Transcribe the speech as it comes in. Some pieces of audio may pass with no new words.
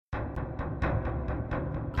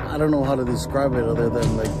I don't know how to describe it other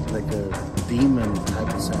than like a demon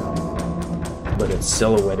type of sound. But it's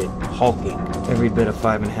silhouetted, hulking, every bit of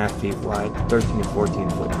 5.5 feet wide, 13 to 14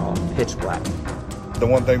 foot tall, pitch black. The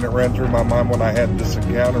one thing that ran through my mind when I had this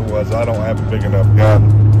encounter was I don't have a big enough gun.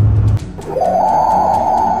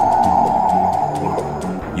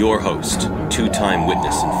 Your host, two-time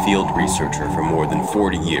witness and field researcher for more than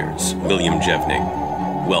 40 years, William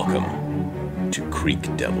Jevning. Welcome to Creek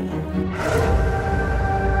Devil.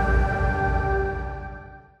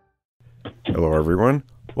 Hello, everyone.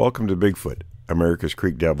 Welcome to Bigfoot, America's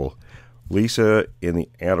Creek Devil. Lisa in the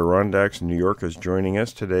Adirondacks, New York, is joining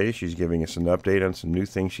us today. She's giving us an update on some new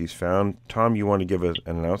things she's found. Tom, you want to give an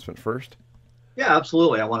announcement first? Yeah,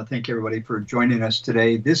 absolutely. I want to thank everybody for joining us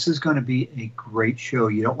today. This is going to be a great show.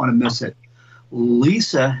 You don't want to miss it.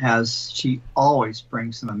 Lisa she always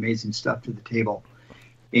brings some amazing stuff to the table.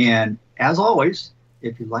 And as always,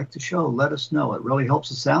 if you like the show, let us know. It really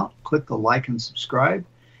helps us out. Click the like and subscribe.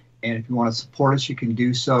 And if you want to support us, you can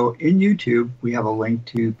do so in YouTube. We have a link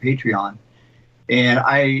to Patreon. And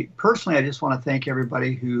I just want to thank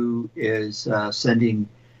everybody who is sending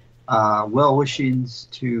well wishings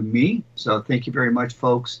to me. So thank you very much,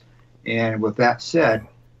 folks. And with that said,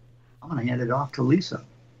 I'm going to hand it off to Lisa.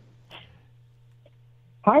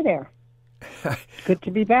 Hi there. Good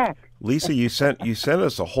to be back. Lisa, you sent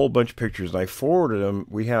us a whole bunch of pictures, and I forwarded them.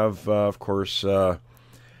 We have, of course,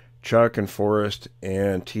 Chuck and Forrest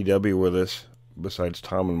and TW with us, besides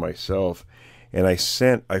Tom and myself. And I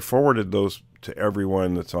forwarded those to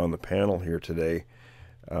everyone that's on the panel here today.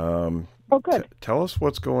 Oh, good. Tell us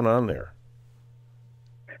what's going on there.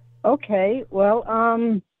 Okay.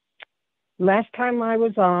 Well, last time I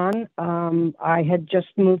was on, I had just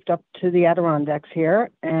moved up to the Adirondacks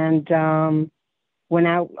here and went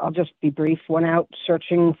out. I'll just be brief. Went out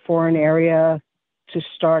searching for an area to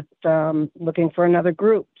start looking for another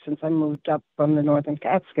group since I moved up from the Northern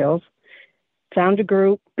Catskills. Found a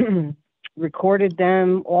group, recorded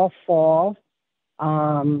them all fall.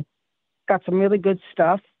 Got some really good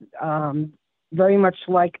stuff. Very much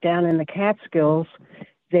like down in the Catskills,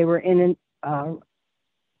 they were in a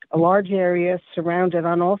large area surrounded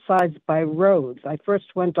on all sides by roads. I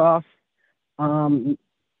first went off to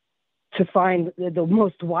find the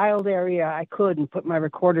most wild area I could and put my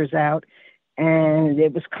recorders out, and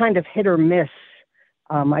it was kind of hit or miss.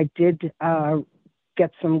 I did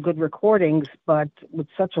get some good recordings, but with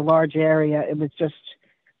such a large area, it was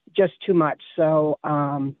just too much. So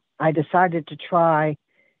I decided to try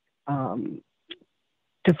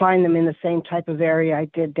to find them in the same type of area I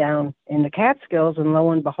did down in the Catskills, and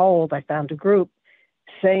lo and behold, I found a group.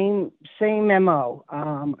 Same MO.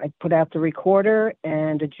 I put out the recorder,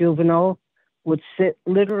 and a juvenile would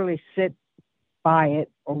literally sit by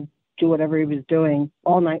it or do whatever he was doing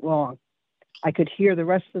all night long. I could hear the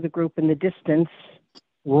rest of the group in the distance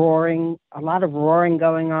roaring, a lot of roaring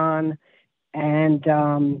going on. And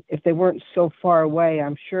if they weren't so far away,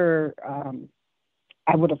 I'm sure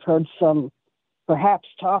I would have heard some perhaps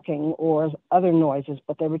talking or other noises,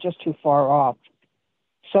 but they were just too far off.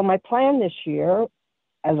 So my plan this year,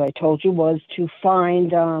 as I told you, was to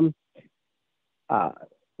find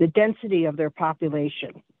the density of their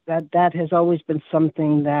population. That has always been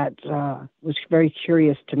something that was very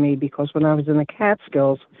curious to me, because when I was in the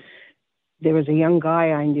Catskills, there was a young guy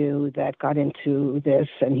I knew that got into this,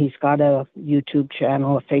 and he's got a YouTube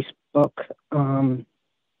channel, a Facebook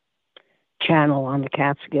channel on the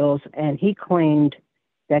Catskills, and he claimed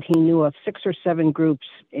that he knew of 6 or 7 groups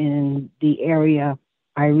in the area.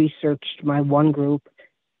 I researched my one group,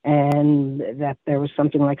 and that there was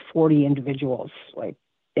something like 40 individuals like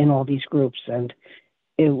in all these groups, and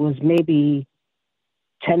it was maybe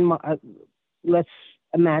 10 let's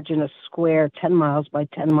imagine a square 10 miles by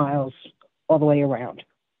 10 miles all the way around.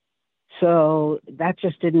 So that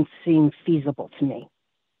just didn't seem feasible to me,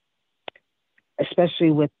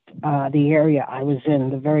 especially with the area I was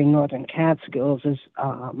in. The very northern Catskills is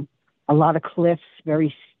a lot of cliffs,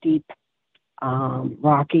 very steep,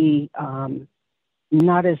 rocky,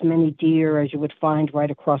 not as many deer as you would find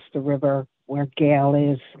right across the river where Gale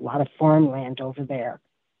is, a lot of farmland over there.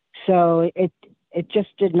 So it just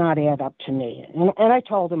did not add up to me. And I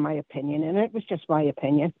told him my opinion, and it was just my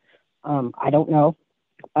opinion. I don't know.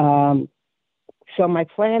 So my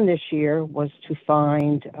plan this year was to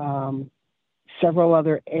find several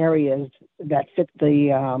other areas that fit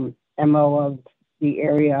the MO of the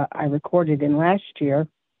area I recorded in last year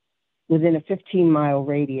within a 15-mile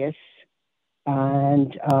radius.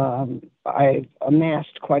 And I've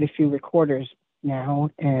amassed quite a few recorders now,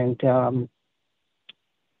 and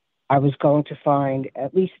I was going to find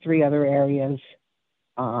at least 3 other areas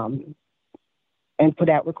and put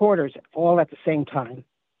out recorders all at the same time,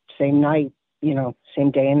 same night,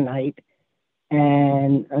 same day and night.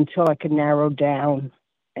 And until I could narrow down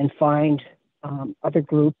and find other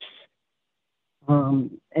groups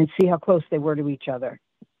and see how close they were to each other.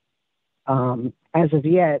 As of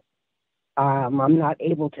yet, I'm not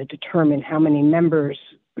able to determine how many members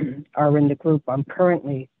are in the group I'm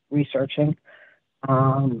currently researching.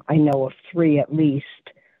 I know of 3 at least,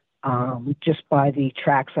 just by the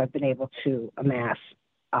tracks I've been able to amass.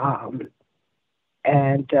 And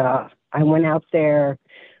I went out there,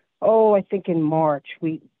 I think in March.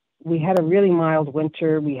 We had a really mild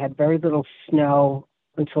winter. We had very little snow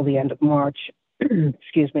until the end of March.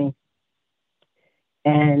 Excuse me.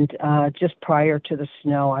 And just prior to the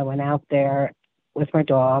snow, I went out there with my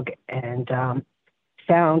dog and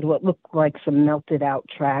found what looked like some melted out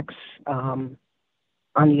tracks on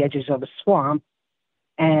the edges of a swamp.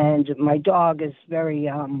 And my dog is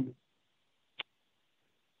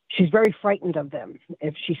she's very frightened of them.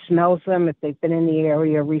 If she smells them, if they've been in the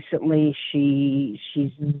area recently, she's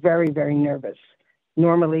very, very nervous.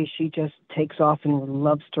 Normally, she just takes off and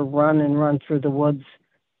loves to run through the woods.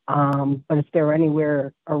 But if they're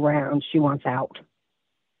anywhere around, she wants out.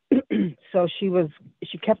 So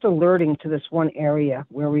she kept alerting to this one area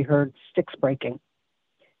where we heard sticks breaking.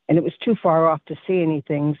 And it was too far off to see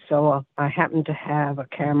anything, so I happened to have a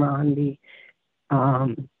camera on me,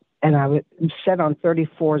 and I was set on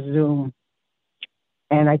 34 zoom,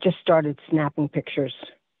 and I just started snapping pictures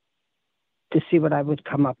to see what I would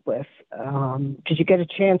come up with. Did you get a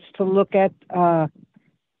chance to look at the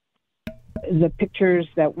pictures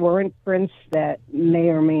that weren't prints that may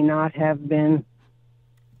or may not have been?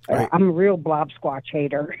 I'm a real blob squatch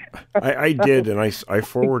hater. I did, and I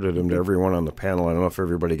forwarded them to everyone on the panel. I don't know if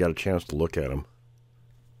everybody got a chance to look at them.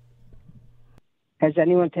 Has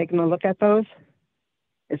anyone taken a look at those?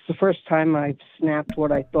 It's the first time I've snapped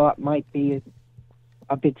what I thought might be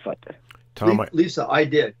a Bigfoot. Tom, Lisa, I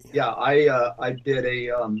did. Yeah, I did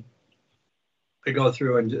I go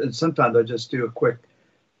through and sometimes I just do a quick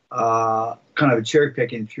kind of a cherry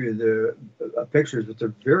picking through the pictures, but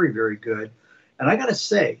they're very, very good. And I got to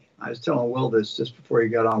say, I was telling Will this just before he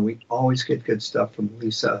got on, we always get good stuff from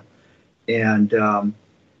Lisa. And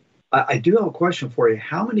I do have a question for you.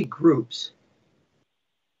 How many groups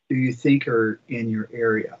do you think are in your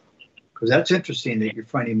area? Because that's interesting that you're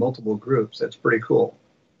finding multiple groups. That's pretty cool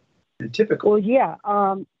and typical. Well, yeah.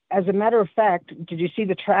 As a matter of fact, did you see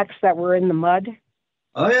the tracks that were in the mud?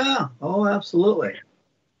 Oh, yeah. Oh, absolutely.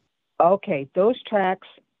 Okay. Those tracks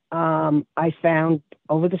I found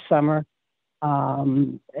over the summer.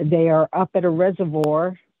 They are up at a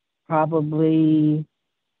reservoir, probably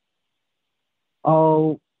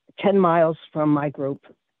 10 miles from my group,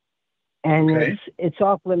 and okay. It's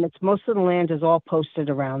off limits. Most of the land is all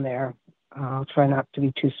posted around there. I'll try not to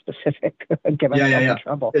be too specific. Get myself in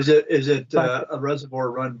trouble. Is it a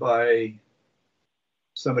reservoir run by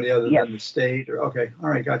somebody other than the state? Or okay, all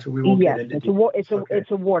right, gotcha. We won't get into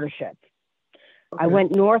it's a watershed. Okay. I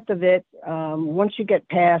went north of it. Once you get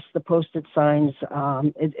past the posted signs,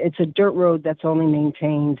 it's a dirt road that's only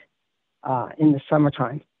maintained in the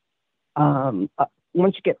summertime.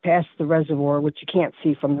 Once you get past the reservoir, which you can't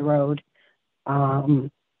see from the road,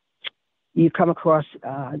 you come across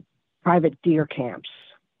private deer camps.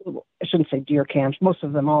 I shouldn't say deer camps. Most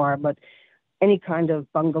of them are, but any kind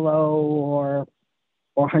of bungalow or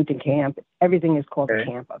hunting camp, everything is called a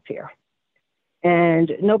camp up here.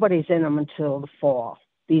 And nobody's in them until the fall.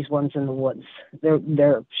 These ones in the woods,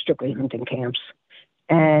 they're strictly hunting camps.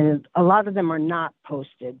 And a lot of them are not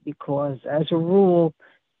posted because, as a rule,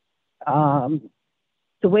 the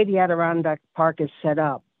way the Adirondack Park is set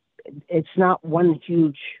up, it's not one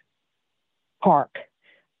huge park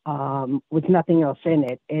with nothing else in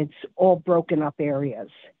it. It's all broken up areas.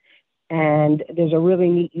 And there's a really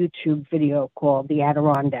neat YouTube video called The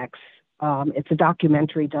Adirondacks. It's a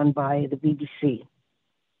documentary done by the BBC.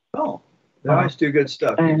 Oh, they always do good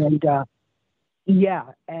stuff. And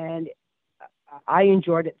and I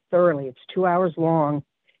enjoyed it thoroughly. It's 2 hours long,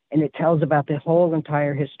 and it tells about the whole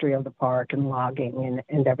entire history of the park and logging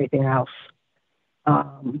and everything else.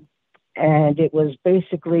 And it was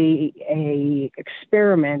basically a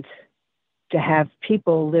experiment to have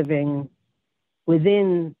people living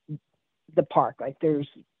within the park. Like there's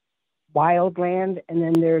wild land, and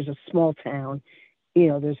then there's a small town.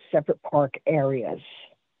 There's separate park areas.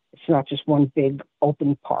 It's not just one big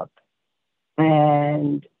open park.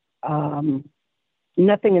 And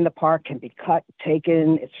nothing in the park can be cut,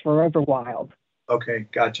 taken. It's forever wild. Okay,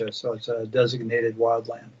 gotcha. So it's a designated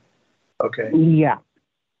wildland. Okay. Yeah.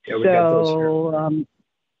 Yeah, we got those here.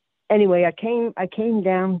 Anyway, I came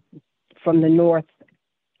down from the north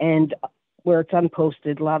And where it's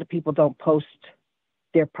unposted, a lot of people don't post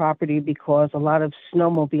their property because a lot of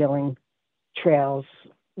snowmobiling trails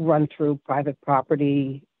run through private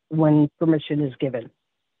property when permission is given,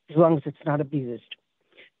 as long as it's not abused.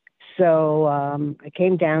 So I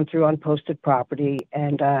came down through unposted property,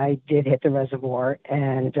 and I did hit the reservoir,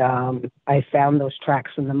 and I found those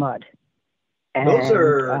tracks in the mud. And, those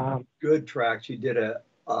are good tracks. You did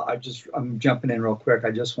I'm jumping in real quick.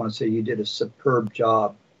 I just want to say you did a superb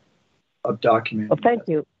job of documenting. Well, thank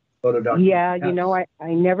you. Photo documenting. Yeah, Yes. you know, I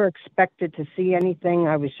never expected to see anything.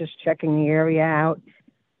 I was just checking the area out.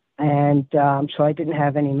 And so I didn't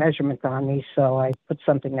have any measurements on me. So I put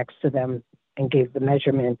something next to them and gave the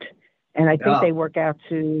measurement. And I think they work out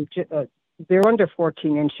to, they're under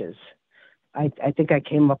 14 inches. I think I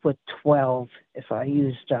came up with 12 if I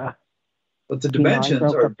used. But the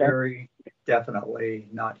dimensions are very definitely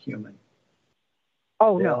not human.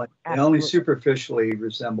 Oh, they no. They only superficially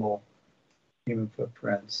resemble human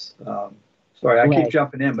footprints. Sorry, I keep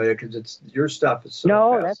jumping in, but because it's your stuff is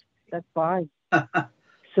so fast. that's fine.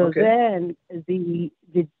 So then the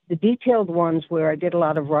detailed ones where I did a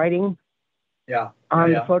lot of writing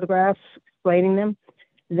on the photographs, explaining them,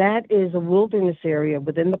 that is a wilderness area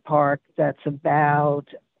within the park that's about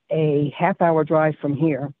a half-hour drive from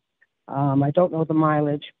here. I don't know the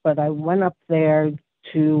mileage, but I went up there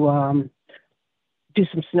to do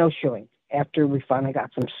some snowshoeing after we finally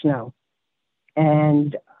got some snow.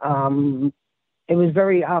 And it was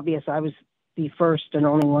very obvious I was the first and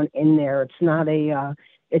only one in there. It's not a,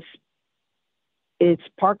 it's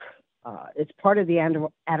park, it's part of the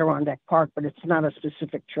Adirondack Park, but it's not a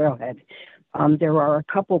specific trailhead. There are a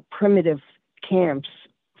couple primitive camps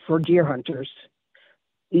for deer hunters,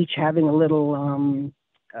 each having a little,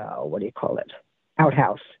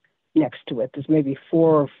 outhouse next to it. There's maybe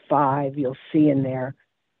 4 or 5 you'll see in there.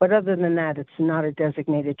 But other than that, it's not a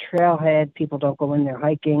designated trailhead. People don't go in there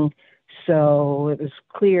hiking. So it was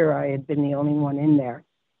clear I had been the only one in there.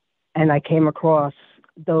 And I came across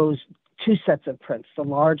those 2 sets of prints, the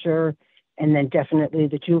larger and then definitely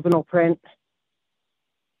the juvenile print.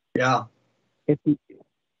 Yeah.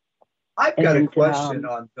 I've got a question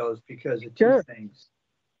on those because of 2 things.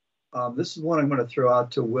 This is one I'm going to throw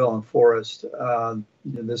out to Will and Forrest.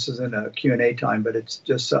 This isn't a Q&A time, but it's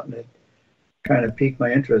just something that kind of piqued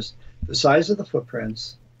my interest. The size of the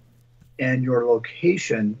footprints and your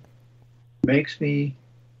location makes me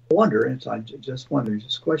wonder, and I just wonder,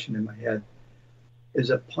 just a question in my head, is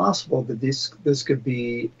it possible that this could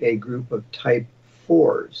be a group of type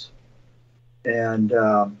 4s? And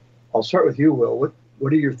I'll start with you, Will.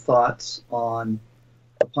 What are your thoughts on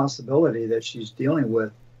the possibility that she's dealing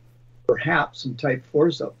with perhaps some type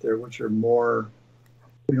 4s up there, which are more,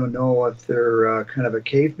 we don't know if they're kind of a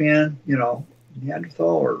caveman, Neanderthal,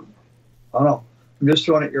 or I don't know. I'm just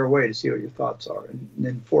throwing it your way to see what your thoughts are, and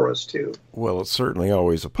then for us too. Well, it's certainly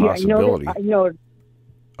always a possibility. I know.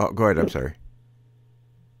 Oh, go ahead. I'm sorry.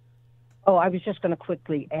 Oh, I was just going to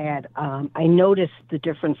quickly add. I noticed the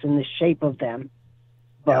difference in the shape of them,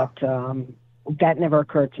 but that never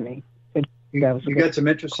occurred to me. You got some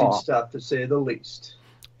interesting stuff, to say the least.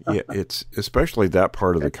 Yeah, it's especially that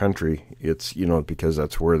part of the country. It's, because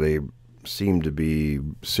that's where they seem to be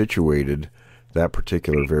situated, that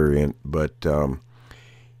particular variant. But, from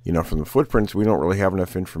the footprints, we don't really have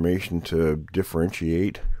enough information to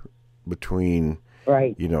differentiate between,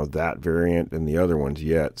 that variant and the other ones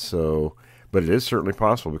yet. So, but it is certainly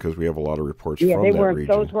possible because we have a lot of reports from that region.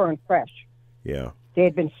 Those weren't fresh. Yeah. They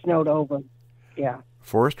had been snowed over. Yeah.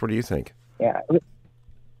 Forrest, what do you think? Yeah.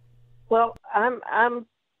 Well, I'm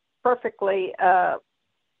perfectly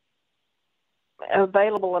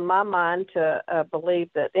available in my mind to believe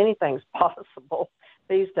that anything's possible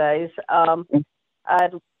these days.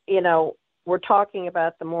 We're talking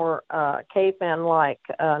about the more caveman-like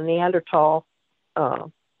Neanderthal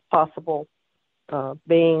possible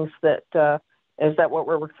beings. That is that what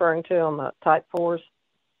we're referring to on the type 4s?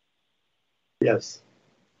 Yes.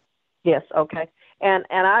 Yes. Okay. And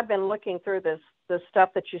I've been looking through the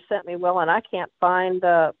stuff that you sent me, Will, and I can't find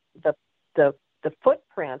the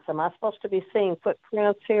footprints. Am I supposed to be seeing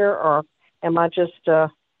footprints here, or am I just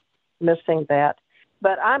missing that?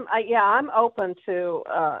 But I'm open to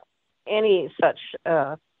any such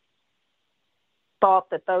thought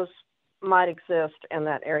that those might exist in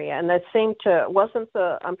that area. And they seem to,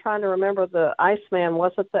 I'm trying to remember the Iceman,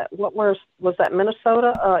 wasn't that, was that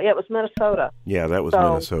Minnesota? Yeah, it was Minnesota. Yeah, that was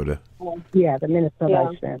Minnesota. Yeah, the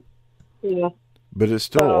Minnesota Iceman. Yeah. But it's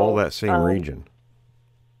still all that same region.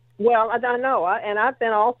 Well, I know, and I've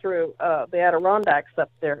been all through the Adirondacks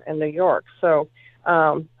up there in New York. So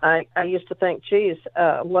I used to think, geez,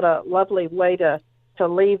 what a lovely way to to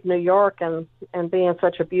leave New York and be in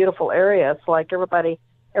such a beautiful area. It's like everybody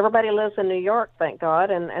lives in New York, thank God,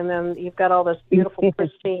 and then you've got all this beautiful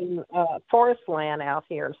pristine forest land out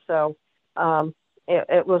here. So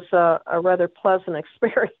it was a rather pleasant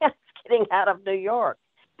experience getting out of New York.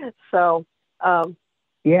 So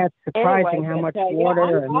yeah, it's surprising anyway, how much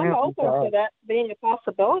water and I'm mountains open are. to that being a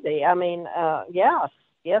possibility. I mean, yes.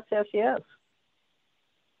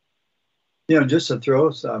 You know, just to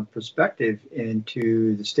throw some perspective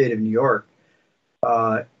into the state of New York,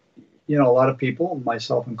 you know, a lot of people,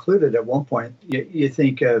 myself included, at one point, you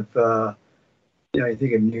think of, you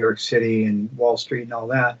think of New York City and Wall Street and all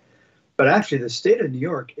that, but actually, the state of New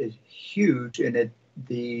York is huge, and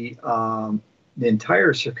the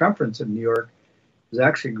entire circumference of New York is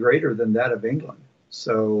actually greater than that of England.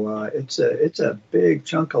 So it's a big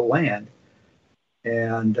chunk of land,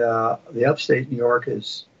 and the upstate New York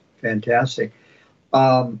is fantastic.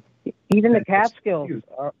 Even the Catskills,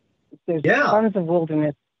 there's tons of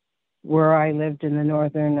wilderness where I lived in the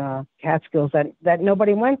northern Catskills that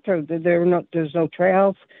nobody went through. There's no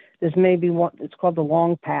trails. There's maybe one. It's called the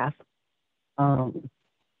Long Path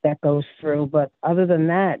that goes through. But other than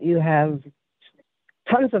that, you have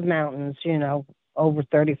tons of mountains. You know, over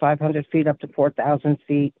 3,500 feet up to 4,000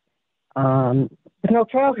 feet. There's no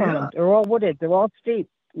trails on them. They're all wooded. They're all steep.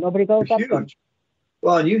 Nobody goes up them.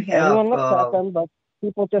 Well, and you have everyone looks at them, but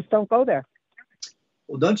people just don't go there.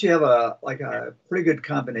 Well, don't you have a pretty good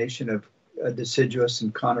combination of deciduous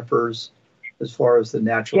and conifers as far as the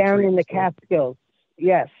natural down trees? In the Catskills?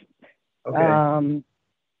 Yes. Okay.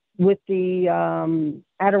 With the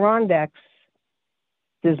Adirondacks,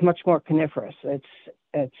 there's much more coniferous. It's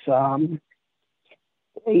the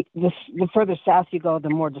further south you go, the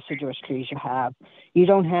more deciduous trees you have. You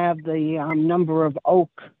don't have the number of oak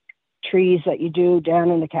trees that you do down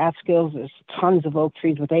in the Catskills. There's tons of oak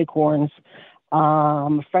trees with acorns.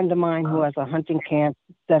 A friend of mine who has a hunting camp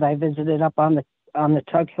that I visited up on the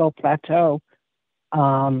Tug Hill Plateau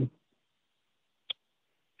tried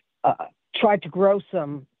to grow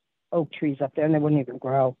some oak trees up there, and they wouldn't even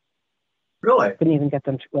grow. Really? Couldn't even get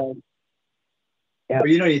them to grow. Yeah. Well,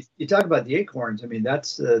 you talk about the acorns. I mean,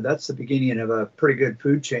 that's the beginning of a pretty good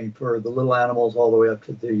food chain for the little animals all the way up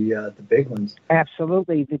to the big ones.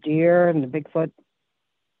 Absolutely, the deer and the Bigfoot.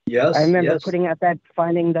 Yes, I remember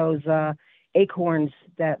finding those acorns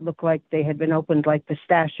that looked like they had been opened like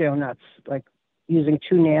pistachio nuts, like using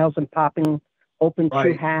two nails and popping open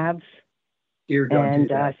two halves. Deer don't do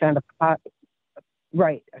that. I found a pot.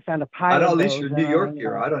 Right, I found a pile. I know, at least you're New York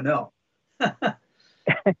deer. I don't know.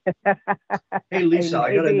 Hey, Lisa,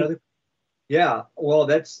 I got another. Yeah, well,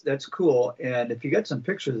 that's cool. And if you got some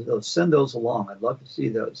pictures, send those along. I'd love to see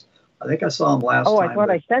those. I think I saw them last time. Oh, I thought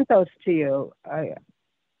I sent those to you.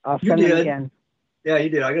 I'll send them again. Yeah, you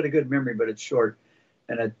did. I got a good memory, but it's short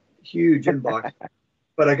and a huge inbox.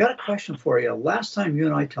 But I got a question for you. Last time you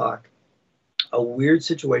and I talked, a weird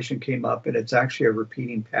situation came up, and it's actually a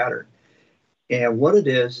repeating pattern. And what it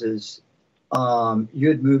is you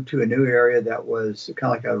had moved to a new area that was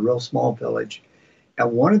kind of like a real small village.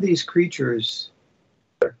 And one of these creatures,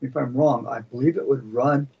 correct me if I'm wrong, I believe it would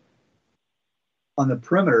run on the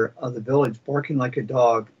perimeter of the village barking like a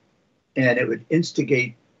dog, and it would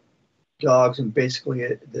instigate dogs. And basically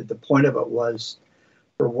the point of it was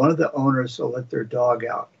for one of the owners to let their dog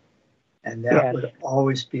out. And that would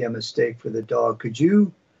always be a mistake for the dog. Could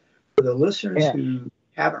you, for the listeners who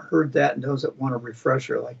haven't heard that and those that want a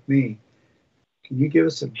refresher like me, can you give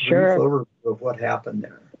us a brief overview of what happened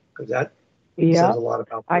there? Because that says a lot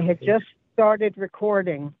about. I had just started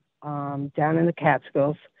recording down in the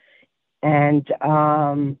Catskills, and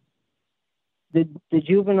the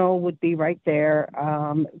juvenile would be right there.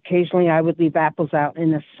 Occasionally, I would leave apples out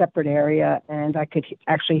in a separate area, and I could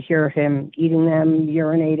actually hear him eating them,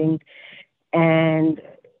 urinating, and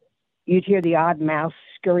you'd hear the odd mouse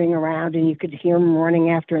scurrying around, and you could hear him running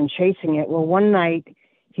after and chasing it. Well, one night,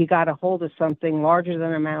 he got a hold of something larger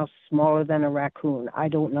than a mouse, smaller than a raccoon. I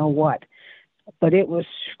don't know what. But it was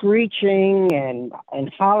screeching and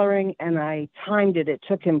hollering, and I timed it. It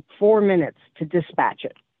took him 4 minutes to dispatch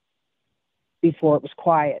it before it was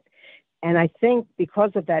quiet. And I think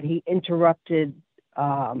because of that, he interrupted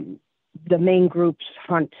the main group's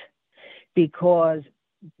hunt, because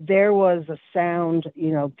there was a sound,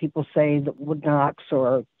 people say that wood knocks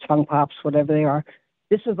or tongue pops, whatever they are.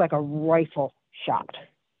 This was like a rifle shot.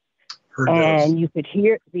 And you could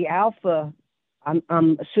hear the alpha,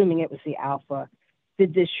 I'm assuming it was the alpha,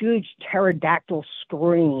 did this huge pterodactyl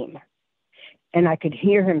scream. And I could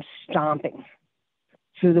hear him stomping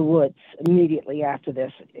through the woods immediately after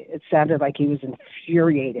this. It sounded like he was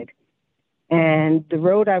infuriated. And the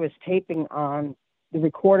road I was taping on the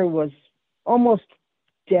recorder was almost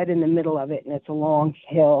dead in the middle of it, and it's a long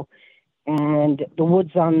hill, and the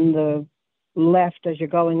woods on the left as you're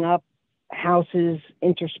going up, houses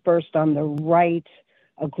interspersed on the right,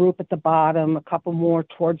 a group at the bottom, a couple more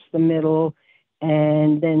towards the middle,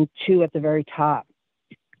 and then two at the very top.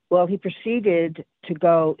 Well, he proceeded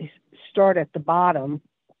to start at the bottom,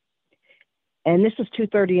 and this was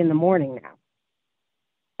 2:30 in the morning now.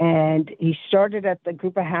 And he started at the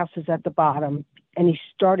group of houses at the bottom, and he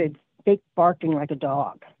started fake barking like a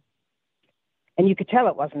dog. And you could tell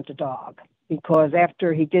it wasn't a dog, because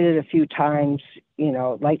after he did it a few times, you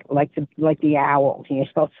know, like the owl, you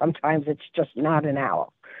know, sometimes it's just not an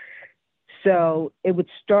owl. So it would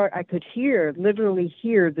start, I could literally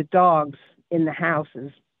hear the dogs in the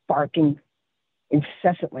houses barking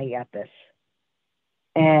incessantly at this.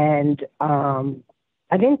 And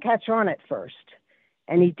I didn't catch on at first.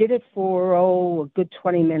 And he did it for, a good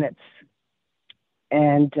 20 minutes.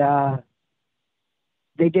 And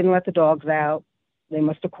they didn't let the dogs out. They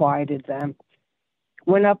must have quieted them.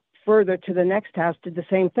 Went up further to the next house, did the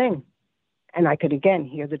same thing. And I could again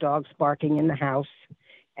hear the dogs barking in the house.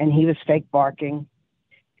 And he was fake barking.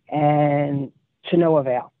 And to no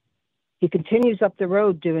avail. He continues up the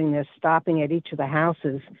road doing this, stopping at each of the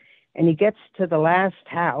houses. And he gets to the last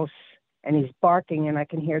house, and he's barking, and I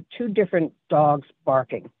can hear two different dogs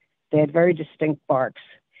barking. They had very distinct barks.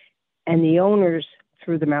 And the owners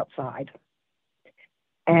threw them outside.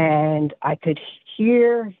 And I could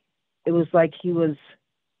hear, it was like he was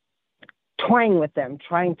toying with them,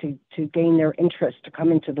 trying to gain their interest to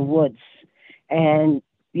come into the woods. And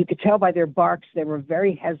you could tell by their barks, they were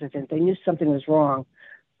very hesitant. They knew something was wrong.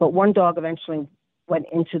 But one dog eventually went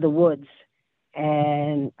into the woods,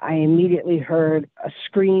 and I immediately heard a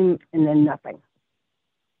scream and then nothing.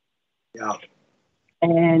 Yeah.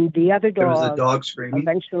 And the other dog, there was a dog screaming.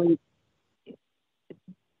 Eventually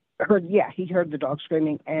he heard the dog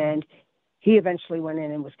screaming, and he eventually went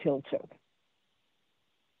in and was killed too.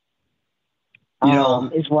 You know,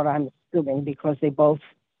 is what I'm assuming, because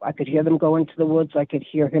I could hear them go into the woods. I could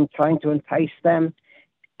hear him trying to entice them,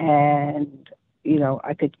 and you know,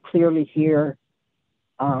 I could clearly hear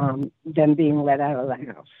them being let out of the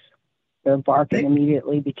house. Their barking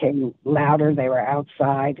immediately became louder. They were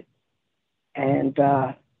outside, and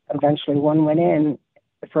eventually one went in.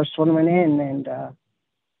 The first one went in, and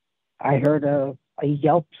I heard a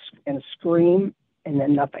yelp and a scream, and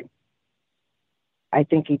then nothing. I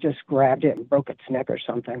think he just grabbed it and broke its neck or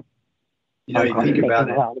something. You know, you think about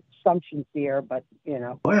it. A lot of assumptions here, but you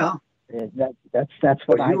know. Oh yeah. That's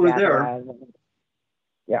what I you were gather there. out of it.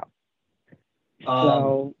 Yeah.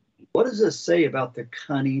 So, what does this say about the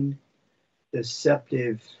cunning,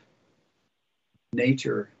 deceptive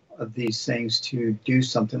nature of these things to do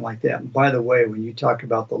something like that? And by the way, when you talk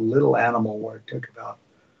about the little animal where it took about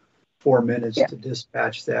 4 minutes to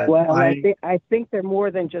dispatch that. Well, I think they're more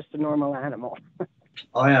than just a normal animal.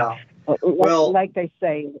 Oh yeah. Like they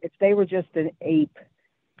say, if they were just an ape,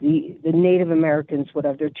 the Native Americans would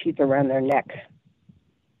have their teeth around their neck,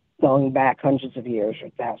 going back hundreds of years or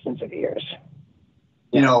thousands of years.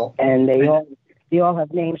 You know, and they all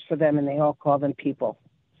have names for them, and they all call them people.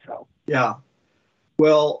 So yeah.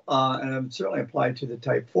 Well, and I'm certainly applied to the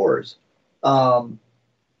Type 4s.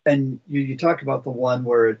 And you talk about the one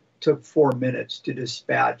where it took 4 minutes to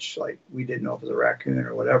dispatch, like we didn't know if it was a raccoon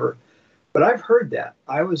or whatever. But I've heard that.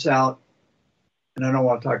 I was out, and I don't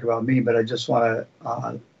want to talk about me, but I just want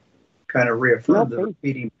to kind of reaffirm the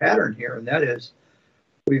repeating pattern here, and that is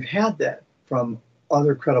we've had that from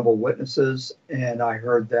other credible witnesses, and I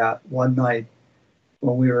heard that one night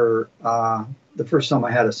when we were, the first time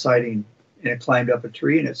I had a sighting, and it climbed up a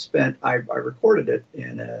tree, and I recorded it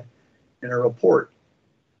in a report.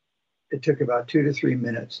 It took about 2 to 3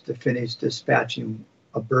 minutes to finish dispatching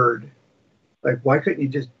a bird. Like, why couldn't you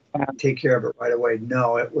just take care of it right away?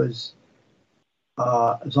 No, it was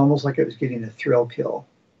almost like it was getting a thrill kill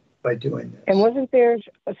by doing this. And wasn't there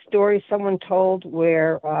a story someone told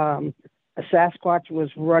where a Sasquatch was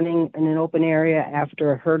running in an open area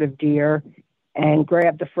after a herd of deer and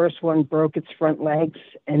grabbed the first one, broke its front legs,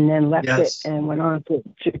 and then left it and went on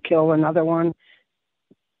to kill another one?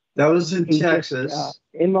 That was in Texas. Just,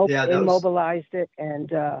 immobilized it and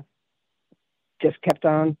just kept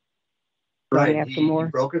on running after more.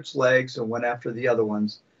 He broke its legs and went after the other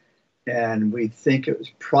ones. And we think it was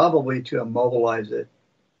probably to immobilize it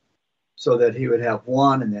so that he would have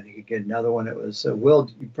one and then he could get another one. It was,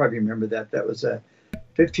 you probably remember that. That was a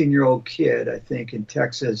 15-year-old kid, I think, in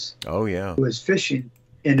Texas. Oh, yeah. Who was fishing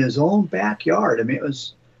in his own backyard. I mean, it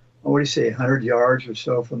was, what do you say, 100 yards or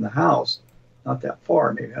so from the house. Not that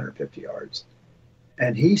far, maybe 150 yards.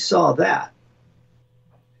 And he saw that.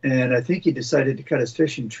 And I think he decided to cut his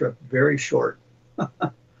fishing trip very short.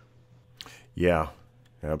 Yeah,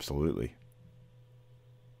 absolutely.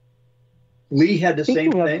 Lee had the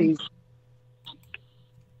Speaking same of thing. these,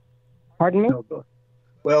 pardon me? No,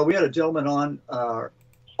 well, we had a gentleman on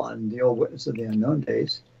the old Witness of the Unknown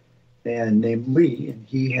days, and named Lee, and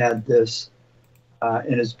he had this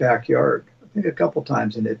in his backyard, I think a couple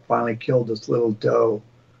times, and it finally killed this little doe.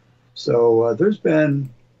 So there's been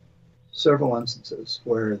several instances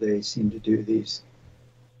where they seem to do these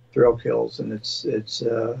thrill kills, and it's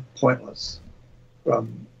pointless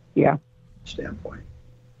from standpoint.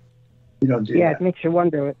 You don't do that. It makes you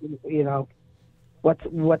wonder,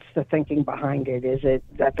 what's the thinking behind it? Is it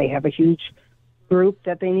that they have a huge group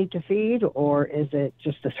that they need to feed, or is it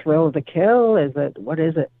just the thrill of the kill? What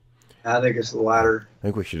is it? I think it's the latter. I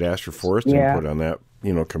think we should ask for Forrest input on that,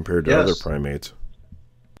 compared to other primates.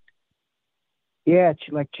 Yeah,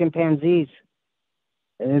 like chimpanzees.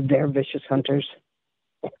 They're vicious hunters.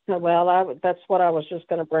 Well, that's what I was just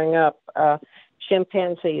going to bring up.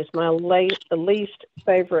 Chimpanzees, my least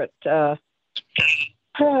favorite of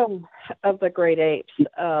the great apes.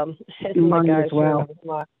 Mine as well.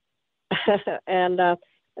 And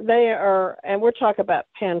they are, and we're talking about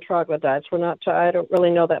pan troglodytes. I don't really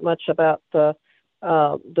know that much about the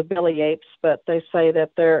billy apes, but they say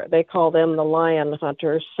that they call them the lion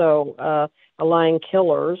hunters. So lion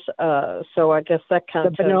killers. So I guess that kind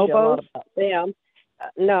of tells you a lot about them.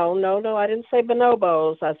 No, I didn't say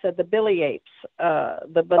bonobos. I said the billy apes.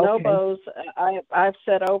 The bonobos, okay. I've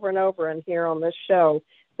said over and over in here on this show,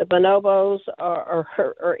 the bonobos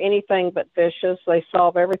are anything but vicious. They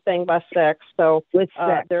solve everything by sex. So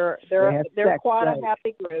they're quite a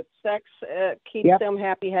happy group. Sex keeps them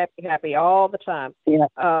happy all the time. Yeah.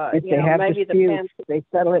 If they have maybe disputes, they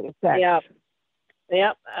settle it with sex. Yeah.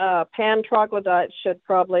 Yep. Pan troglodytes should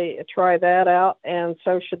probably try that out, and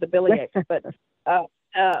so should the billy apes. But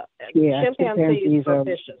chimpanzees are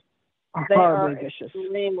vicious. They are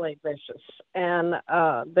extremely vicious, and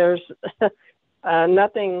there's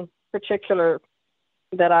nothing particular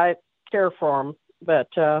that I care for them. But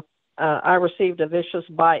I received a vicious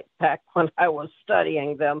bite back when I was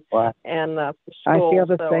studying them, and I feel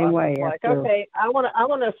the same way. Like, okay,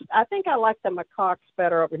 I think I like the macaques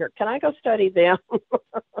better over here. Can I go study them?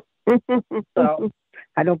 So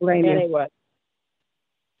I don't blame you.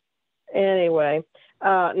 Anyway,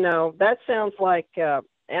 no, that sounds like,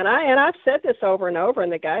 and I've said this over and over,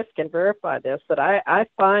 and the guys can verify this, that I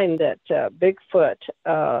find that Bigfoot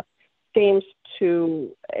seems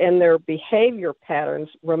to, in their behavior patterns,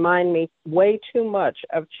 remind me way too much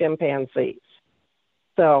of chimpanzees.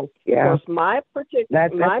 So, my particular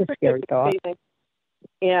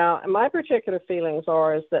feelings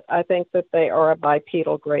are is that I think that they are a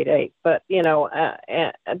bipedal great ape. But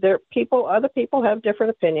other people have different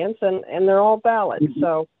opinions, and they're all valid. Mm-hmm.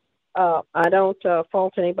 So I don't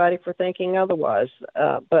fault anybody for thinking otherwise.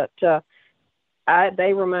 But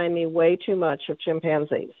they remind me way too much of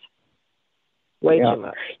chimpanzees. Way too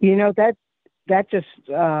much. That just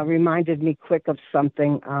reminded me quick of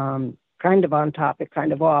something, kind of on topic,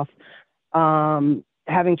 kind of off,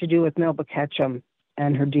 having to do with Melba Ketchum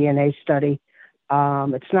and her DNA study.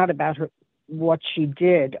 It's not about what she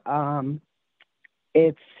did.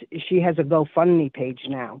 She has a GoFundMe page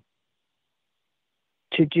now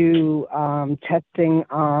to do testing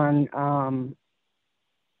on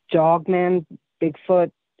Dogman,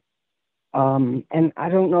 Bigfoot, and I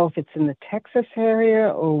don't know if it's in the Texas area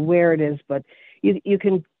or where it is, but you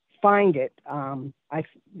can find it.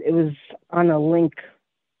 It was on a link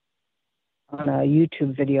on a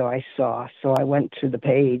YouTube video I saw, so I went to the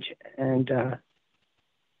page, and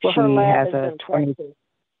she has a 20.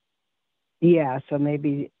 Yeah, so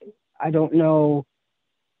maybe, I don't know.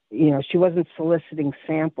 She wasn't soliciting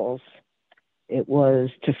samples. It was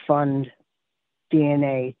to fund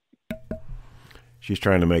DNA. She's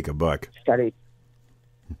trying to make a buck. Study.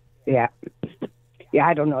 Yeah. Yeah,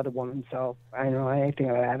 I don't know the woman, so I don't know anything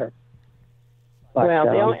about her. But,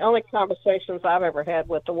 the only conversations I've ever had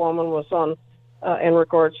with the woman was on in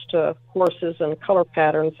regards to horses and color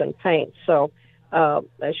patterns and paint. So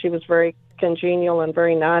she was very congenial and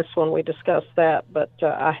very nice when we discussed that, but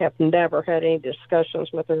I have never had any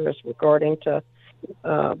discussions with her as regarding to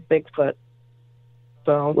Bigfoot.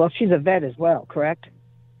 So, well, she's a vet as well, correct?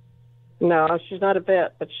 No, she's not a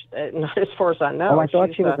vet, but not as far as I know. Oh, I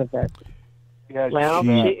thought she was a vet. Yeah, well,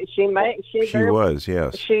 she was,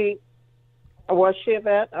 yes. Was she a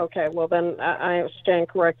vet? Okay, well then I stand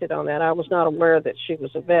corrected on that. I was not aware that she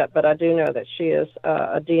was a vet, but I do know that she is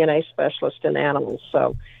a DNA specialist in animals.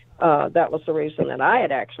 So that was the reason that I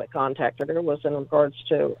had actually contacted her, was in regards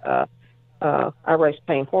to I race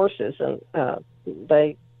paying horses, and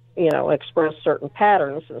they, express certain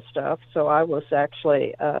patterns and stuff. So I was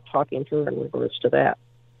actually talking to her in regards to that.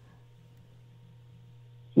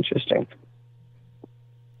 Interesting.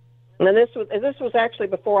 And this was actually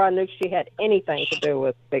before I knew she had anything to do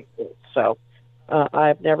with Bigfoot. So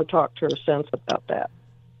I've never talked to her since about that.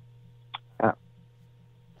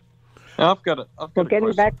 Now I've got a getting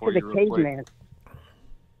question back for to you the real quick. caveman.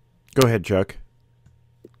 Go ahead, Chuck.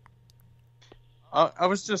 I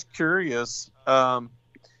was just curious. I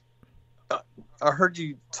heard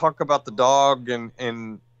you talk about the dog,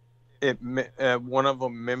 and one of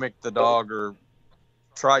them mimicked the dog or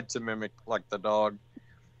tried to mimic like the dog.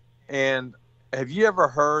 And have you ever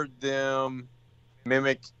heard them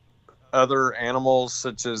mimic other animals,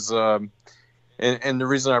 such as? And the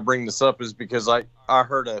reason I bring this up is because I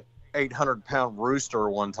heard a 800-pound rooster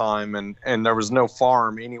one time, and there was no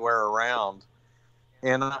farm anywhere around.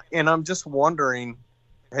 And I'm just wondering,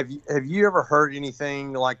 have you ever heard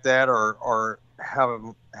anything like that, or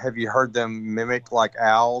have you heard them mimic like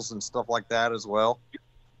owls and stuff like that as well?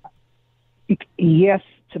 Yes,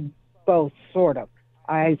 to both, sort of.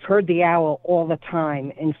 I've heard the owl all the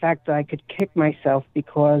time. In fact, I could kick myself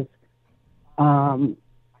because I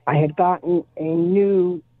had gotten a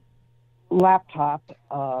new laptop,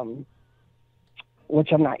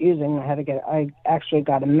 which I'm not using. I actually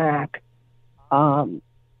got a Mac.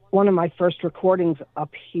 One of my first recordings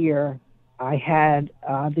up here, I had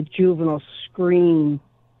the juvenile scream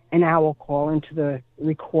an owl call into the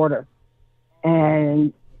recorder.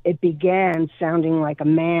 And it began sounding like a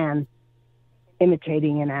man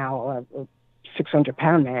imitating an owl, a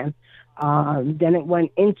 600-pound man. Then it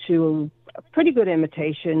went into a pretty good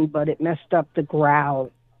imitation, but it messed up the growl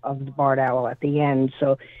of the barred owl at the end.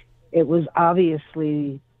 So it was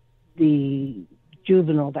obviously the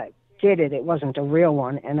juvenile that did it. It wasn't a real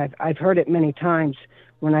one. And I've heard it many times.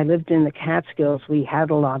 When I lived in the Catskills, we had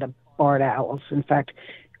a lot of barred owls. In fact,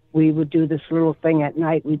 we would do this little thing at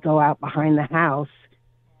night. We'd go out behind the house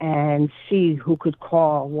and see who could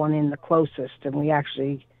call one in the closest. And we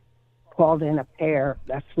actually called in a pair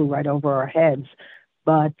that flew right over our heads.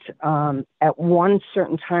 But at one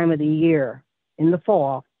certain time of the year, in the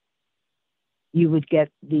fall, you would get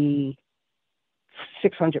the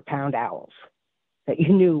 600-pound owls that you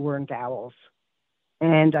knew weren't owls.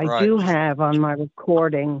 And I do have on my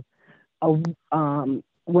recording when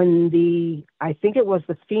I think it was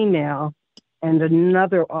the female and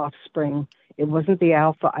another offspring, it wasn't the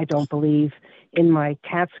alpha, I don't believe, in my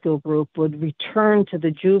Catskill group would return to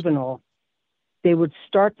the juvenile. They would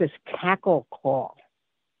start this cackle call.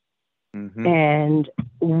 Mm-hmm. And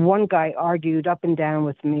one guy argued up and down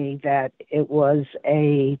with me that it was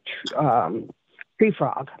a tree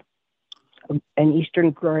frog, an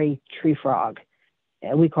eastern gray tree frog.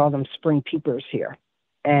 And we call them spring peepers here.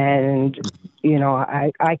 And,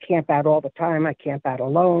 I camp out all the time. I camp out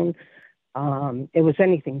alone. It was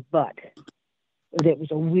anything but. It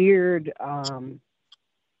was a weird,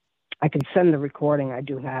 I can send the recording. I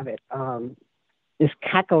do have it. This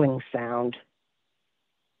cackling sound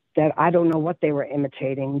that I don't know what they were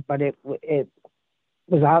imitating, but it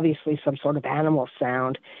was obviously some sort of animal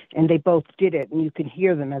sound. And they both did it. And you could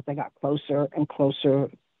hear them as they got closer and closer.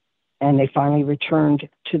 And they finally returned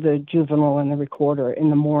to the juvenile and the recorder in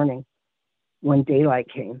the morning when daylight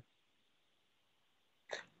came.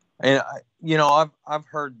 And, I've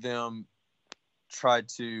heard them try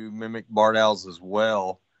to mimic barred owls as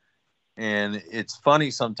well. And it's funny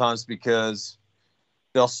sometimes because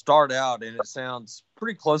they'll start out and it sounds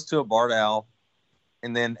pretty close to a barred owl.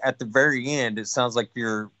 And then at the very end, it sounds like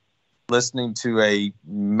you're listening to a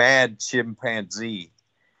mad chimpanzee.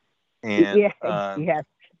 And,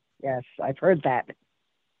 Yes, I've heard that.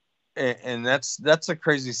 And that's a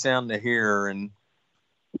crazy sound to hear. And,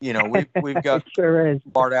 we've got sure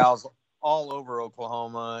barred owls all over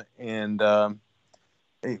Oklahoma. And, I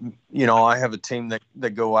have a team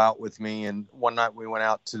that go out with me. And one night we went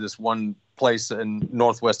out to this one place in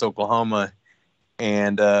northwest Oklahoma.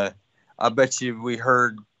 And I bet you we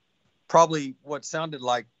heard probably what sounded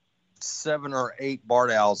like 7 or 8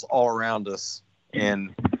 barred owls all around us.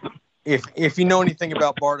 And if you know anything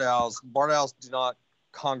about barred owls do not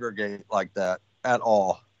congregate like that at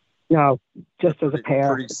all. No, just as a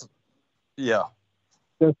pair. Yeah.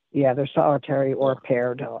 They're solitary or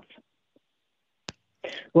paired off.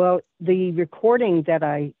 Well, the recording that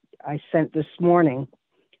I sent this morning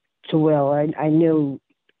to Will, I knew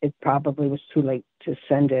it probably was too late to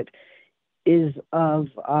send it, is of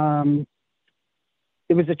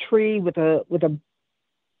there was a tree with a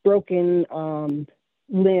broken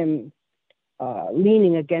limb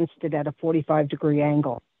leaning against it at a 45-degree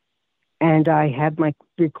angle. And I had my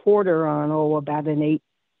recorder on, about an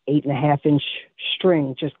 8.5 inch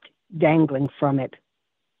string just dangling from it.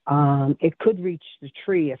 It could reach the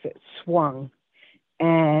tree if it swung.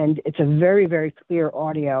 And it's a very, very clear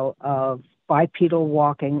audio of bipedal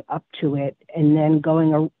walking up to it and then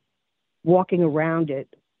walking around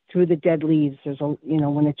it through the dead leaves. There's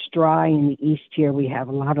when it's dry in the east here, we have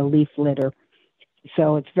a lot of leaf litter.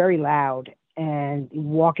 So it's very loud. And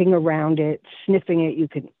walking around it, sniffing it, you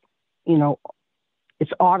can,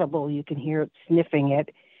 it's audible. You can hear it sniffing it.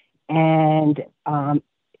 And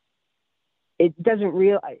it doesn't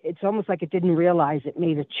it's almost like it didn't realize it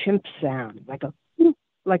made a chimp sound,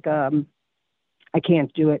 I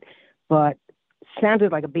can't do it, but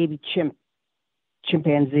sounded like a baby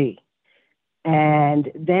chimpanzee.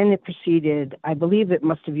 And then it proceeded, I believe it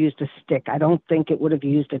must have used a stick. I don't think it would have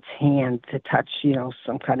used its hand to touch,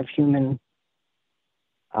 some kind of human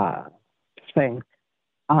thing.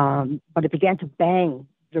 But it began to bang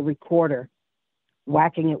the recorder,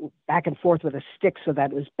 whacking it back and forth with a stick so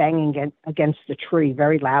that it was banging against the tree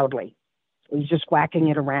very loudly. It was just whacking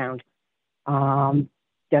it around.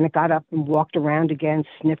 Then it got up and walked around again,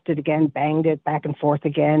 sniffed it again, banged it back and forth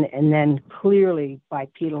again, and then clearly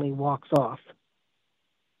bipedally walks off.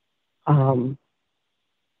 So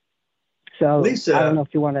Lisa, I don't know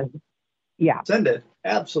if you want to, send it.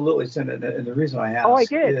 Absolutely send it. And the reason I asked I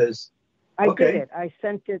did. is, I did it. I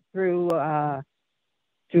sent it through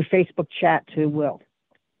Facebook chat to Will.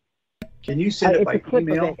 Can you send it by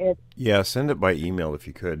email? Yeah, send it by email if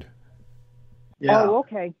you could. Yeah. Oh,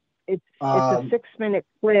 okay. It's a 6-minute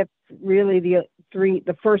clip. Really, the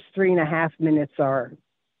first 3.5 minutes are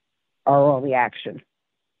all the action.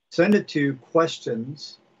 Send it to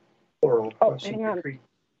questions, plural. Hang on.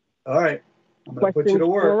 All right. I'm going to put you to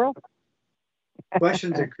work. Plural?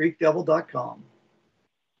 Questions at creekdevil.com.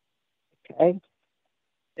 Okay.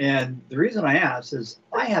 And the reason I asked is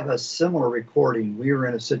I have a similar recording. We were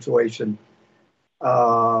in a situation,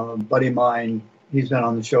 buddy of mine, he's been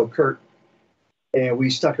on the show, Kurt, and we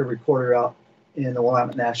stuck a recorder out in the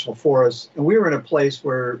Willamette National Forest, and we were in a place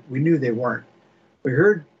where we knew they weren't. We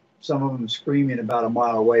heard some of them screaming about a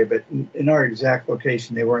mile away, but in our exact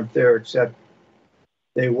location, they weren't there, except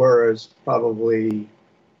they were probably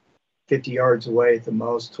 50 yards away at the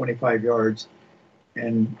most, 25 yards.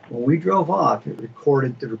 And when we drove off,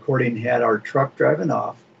 the recording had our truck driving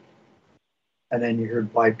off, and then you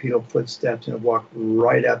heard bipedal footsteps, and it walked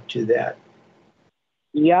right up to that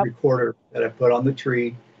recorder that I put on the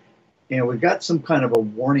tree. And we got some kind of a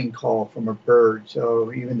warning call from a bird,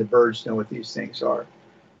 so even the birds know what these things are.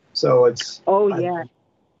 So it's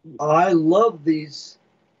I love these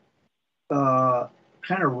kind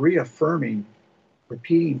of reaffirming,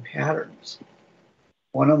 repeating patterns.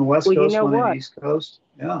 One on the West Coast, one on the East Coast.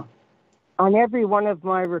 Yeah. On every one of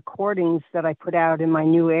my recordings that I put out in my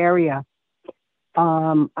new area,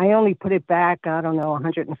 I only put it back,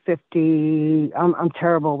 150. I'm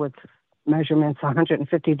terrible with measurements,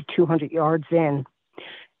 150 to 200 yards in.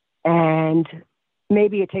 And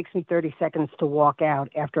maybe it takes me 30 seconds to walk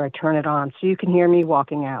out after I turn it on. So you can hear me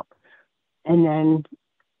walking out. And then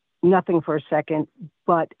nothing for a second.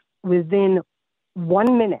 But within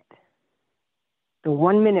 1 minute, the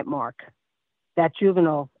 1 minute mark, that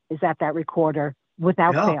juvenile is at that recorder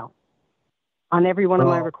without fail on every one of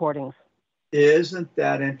my recordings. Isn't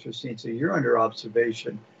that interesting? So you're under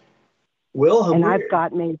observation. And I've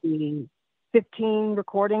got maybe 15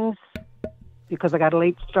 recordings because I got a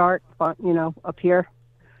late start, up here.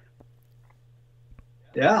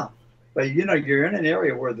 Yeah. But, you're in an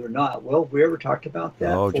area where they're not. Well, have we ever talked about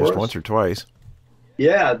that? Oh, just once or twice.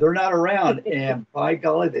 Yeah, they're not around, and by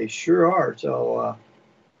golly, they sure are. So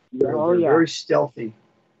they're very stealthy.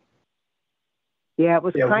 Yeah, it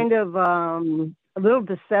was kind of a little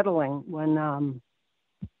unsettling when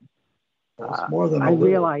more than I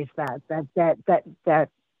realized that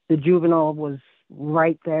the juvenile was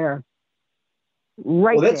right there.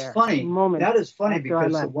 Right there. Well, that's funny. That is funny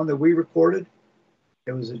because the one that we recorded,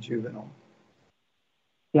 it was a juvenile.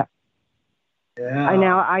 Yeah.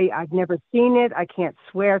 I've never seen it. I can't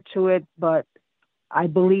swear to it, but I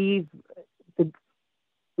believe the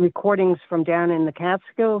recordings from down in the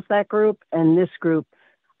Catskills, that group, and this group,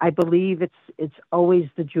 I believe it's always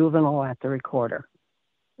the juvenile at the recorder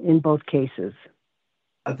in both cases.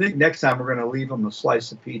 I think next time we're going to leave them a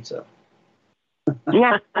slice of pizza.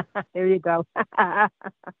 Yeah, there you go.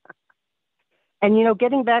 And,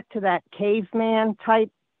 getting back to that caveman type,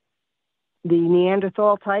 the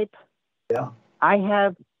Neanderthal type. Yeah. I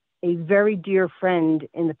have a very dear friend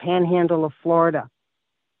in the panhandle of Florida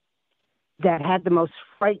that had the most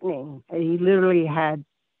frightening, he literally had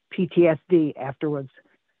PTSD afterwards.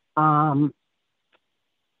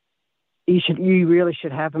 You really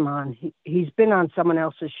should have him on. He's been on someone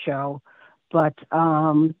else's show, but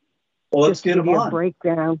well, let's get him on. A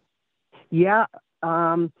breakdown. Yeah,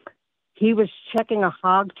 he was checking a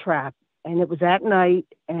hog trap, and it was at night,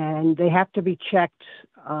 and they have to be checked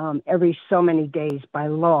every so many days by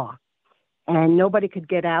law, and nobody could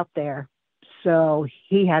get out there, so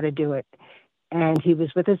he had to do it. And he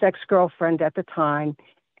was with his ex-girlfriend at the time,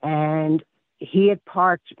 and he had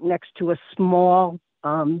parked next to a small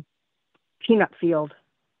peanut field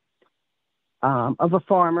of a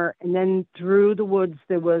farmer, and then through the woods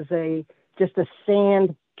there was just a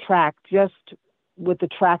sand track, just with the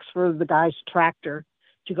tracks for the guy's tractor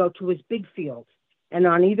to go to his big field. And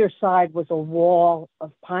on either side was a wall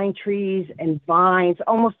of pine trees and vines,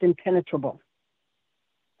 almost impenetrable.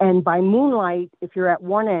 And by moonlight, if you're at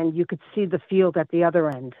one end, you could see the field at the other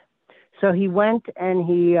end. So he went and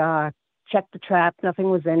he checked the trap, nothing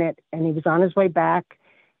was in it, and he was on his way back,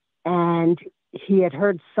 and he had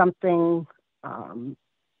heard something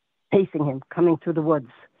pacing him, coming through the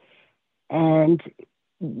woods. And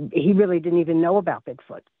he really didn't even know about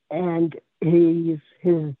Bigfoot. And his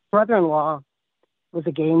brother-in-law was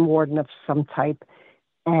a game warden of some type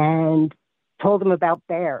and told him about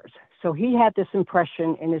bears. So he had this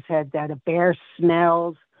impression in his head that a bear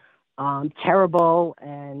smells terrible,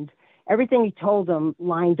 and everything he told him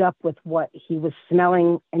lined up with what he was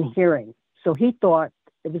smelling and hearing. So he thought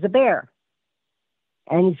it was a bear.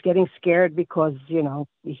 And he's getting scared because,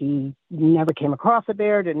 he never came across a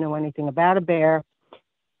bear, didn't know anything about a bear.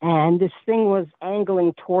 And this thing was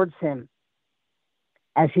angling towards him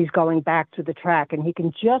as he's going back to the track. And he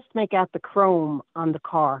can just make out the chrome on the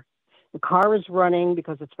car. The car is running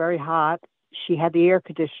because it's very hot. She had the air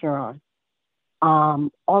conditioner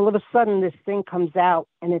on. All of a sudden, this thing comes out,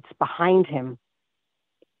 and it's behind him.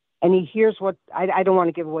 And he hears what, I don't want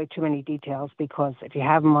to give away too many details, because if you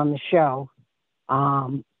have him on the show,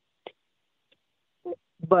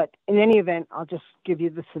 but in any event, I'll just give you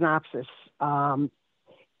the synopsis.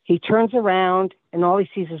 He turns around, and all he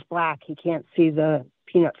sees is black. He can't see the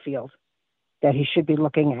peanut field that he should be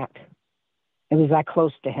looking at. It was that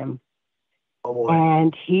close to him. Oh, boy.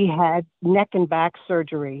 And he had neck and back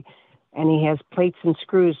surgery, and he has plates and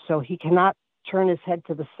screws, so he cannot turn his head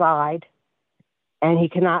to the side, and he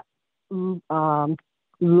cannot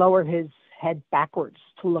lower his head backwards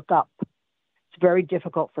to look up. It's very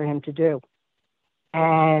difficult for him to do.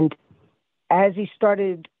 And as he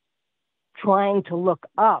started trying to look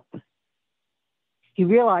up, he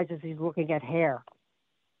realizes he's looking at hair,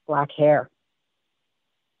 black hair.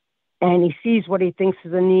 And he sees what he thinks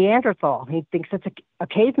is a Neanderthal. He thinks it's a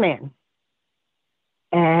caveman.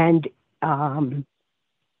 And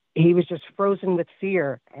he was just frozen with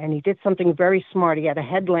fear. And he did something very smart. He had a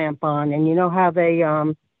headlamp on. And you know how they,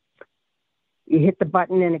 you hit the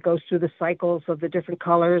button and it goes through the cycles of the different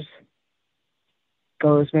colors?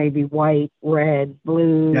 Goes maybe white, red,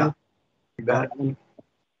 blue. Yeah, you bet.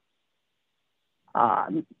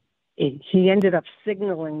 He ended up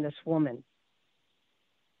signaling this woman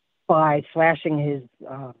by flashing his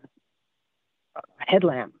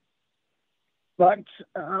headlamp. But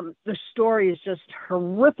the story is just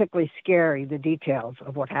horrifically scary, the details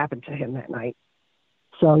of what happened to him that night.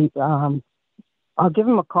 So I'll give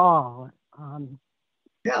him a call.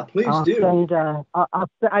 Yeah, please I'll do. Send,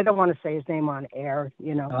 I don't want to say his name on air, I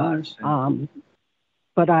understand.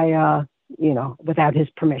 but I, without his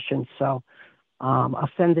permission. So I'll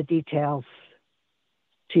send the details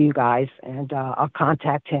to you guys, and I'll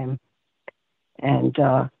contact him. And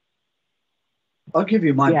I'll give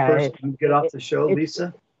you my personal, when we get off the show,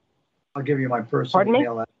 Lisa. I'll give you my personal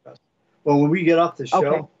email address. Well, when we get off the show,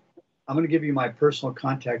 okay, I'm going to give you my personal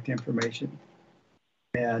contact information.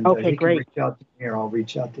 And he can reach out to me, or I'll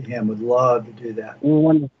reach out to him. Would love to do that.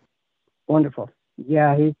 Wonderful.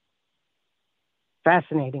 Yeah, he's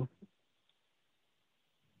fascinating.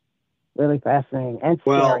 Really fascinating and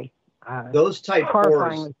scary. Those type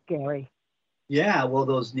horrifyingly scary. Yeah, well,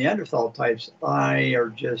 those Neanderthal types, I are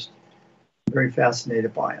just very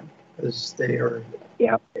fascinated by them, because they are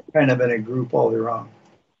kind of in a group all their own.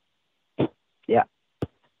 Yeah.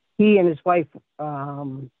 He and his wife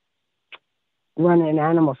run an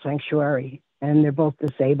animal sanctuary, and they're both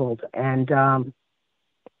disabled. And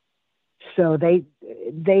so they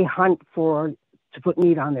hunt to put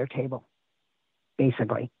meat on their table,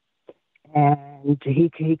 basically. And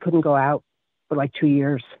he couldn't go out for like 2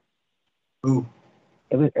 years. Ooh.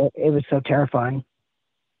 It was so terrifying.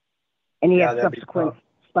 And he had subsequent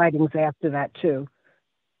sightings after that too.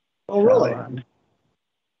 Oh, really?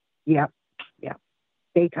 Yeah.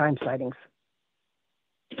 Daytime sightings.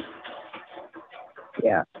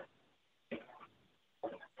 Yeah.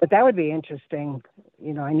 But that would be interesting.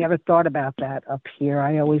 You know, I never thought about that up here.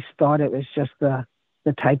 I always thought it was just the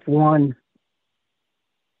type 1.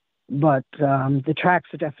 But the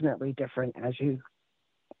tracks are definitely different, as you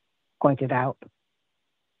pointed out.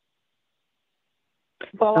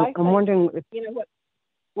 Well, I'm wondering if, you know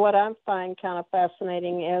what I find kind of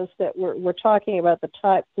fascinating is that we're talking about the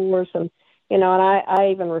type 4s, and you know, and I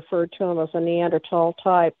even referred to them as a Neanderthal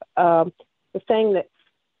type. The thing that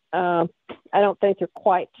I don't think they're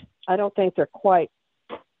quite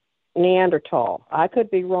Neanderthal. I could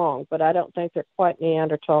be wrong, but I don't think they're quite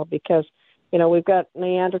Neanderthal because, you know, we've got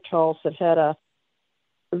Neanderthals that had a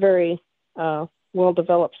very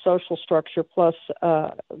well-developed social structure, plus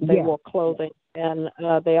they wore clothing, and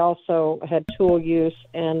they also had tool use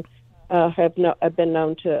and have been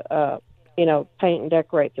known to, you know, paint and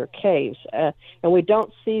decorate their caves. And we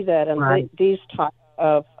don't see that in these types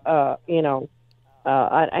of, you know,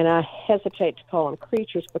 and I hesitate to call them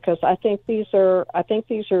creatures because I think these are I think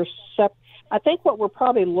what we're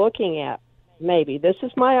probably looking at, maybe, this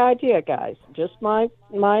is my idea, guys, just my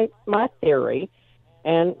theory,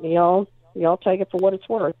 and y'all take it for what it's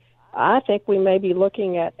worth. I think we may be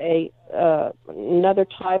looking at another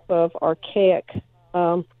type of archaic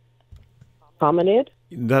hominid.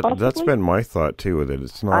 That's been my thought too. With it,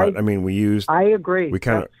 it's not. I agree. We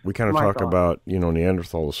kind of talk about, you know,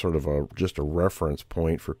 Neanderthal as sort of just a reference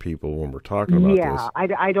point for people when we're talking about this. Yeah,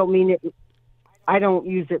 I don't mean it. I don't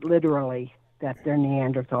use it literally that they're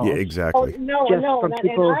Neanderthals. Yeah, exactly. Oh, no, just no, from and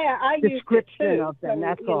people's I description used it too, of them. so,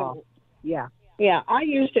 That's all. Know, yeah. Yeah, I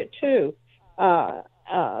used it too.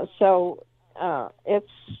 So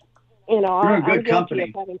it's, you know, I'm guilty of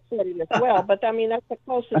having said it as well. But I mean, that's the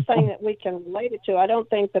closest thing that we can relate it to. I don't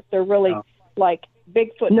think that they're really like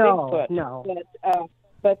Bigfoot. No.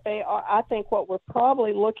 But they are. I think what we're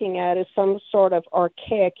probably looking at is some sort of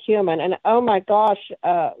archaic human. And oh my gosh,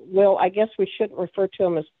 Will, I guess we shouldn't refer to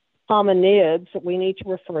them as hominids. We need to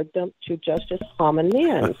refer them to just as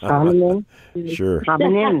hominins. Hominin. Sure.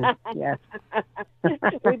 Hominin. Yes.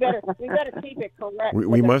 we better keep it correct.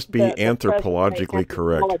 We must be anthropologically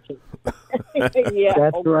correct. Yeah,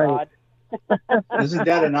 that's right. Isn't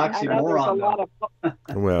that an oxymoron?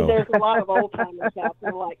 There's a lot of old timers out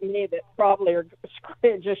there like me that probably are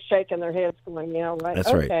just shaking their heads, going, "Yeah, right." That's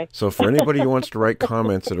okay. right. So for anybody who wants to write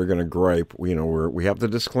comments that are going to gripe, you know, we have the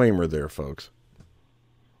disclaimer there, folks.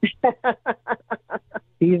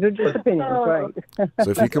 These are just opinions, right?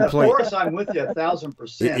 So if you complain, of course, I'm with you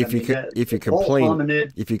 1,000%. If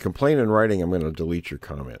you complain in writing, I'm going to delete your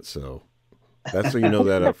comment. So that's so you know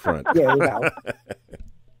that up front. There you go.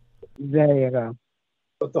 There you go.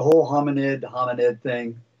 But the whole hominid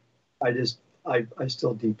thing, I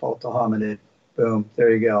still default to hominid. Boom. There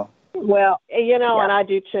you go. Well, you know, and I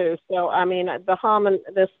do too. So I mean,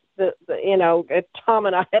 you know, Tom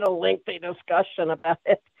and I had a lengthy discussion about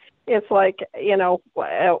it. It's like, you know,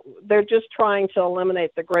 they're just trying to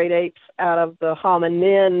eliminate the great apes out of the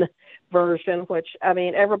hominin version, which, I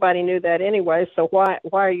mean, everybody knew that anyway. So why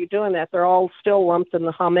are you doing that? They're all still lumped in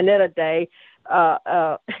the hominidae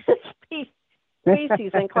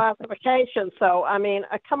species and classification. So, I mean,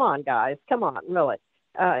 come on, guys. Come on, really.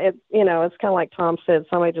 You know, it's kind of like Tom said,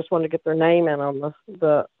 somebody just wanted to get their name in on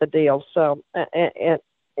the deal. So, you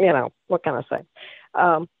know, what can I say?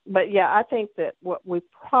 But yeah, I think that what we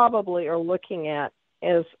probably are looking at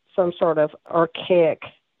is some sort of archaic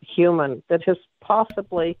human that has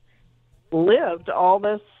possibly lived all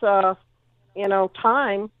this, you know,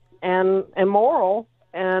 time and immoral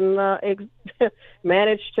and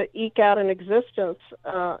managed to eke out an existence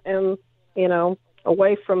and, you know,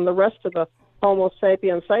 away from the rest of the Homo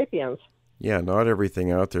sapiens sapiens. Yeah, not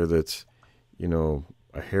everything out there that's, you know,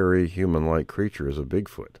 a hairy human-like creature is a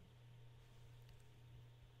Bigfoot.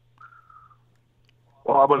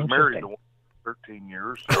 Well, I was married to one for 13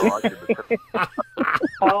 years, so I could.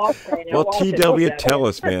 Well, TW, tell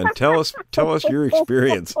us, man. Tell us your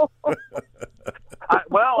experience. I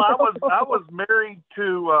was married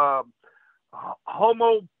to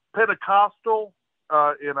Homo Pentecostal,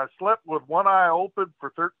 and I slept with one eye open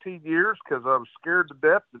for 13 years because I was scared to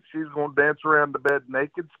death that she was going to dance around the bed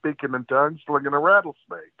naked, speaking in tongues, slinging a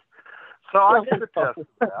rattlesnake. So I can attest to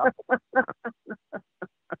that.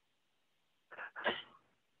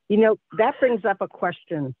 You know, that brings up a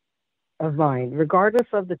question of mine, regardless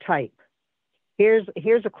of the type. Here's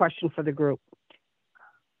a question for the group.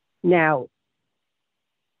 Now,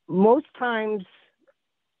 most times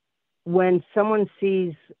when someone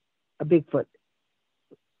sees a Bigfoot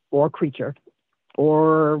or creature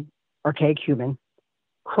or archaic human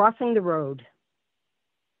crossing the road,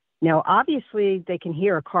 now obviously they can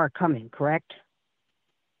hear a car coming, correct?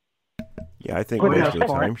 Yeah, I think For the most of the most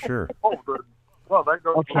part. time, sure. Well, that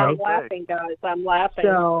goes Okay. I'm without saying. laughing, guys. I'm laughing.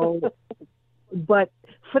 So, but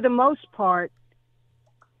for the most part,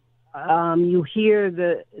 you hear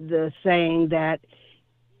the saying that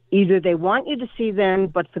either they want you to see them,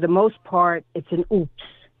 but for the most part, it's an oops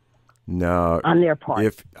No, on their part.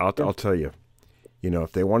 if I'll tell you,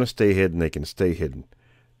 if they want to stay hidden, they can stay hidden.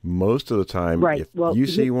 Most of the time, Right. if Well, you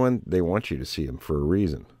see one, they want you to see them for a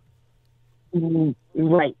reason.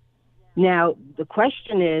 Right. Now, the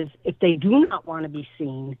question is, if they do not want to be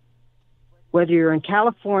seen, whether you're in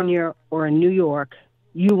California or in New York,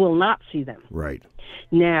 you will not see them. Right.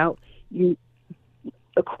 Now, you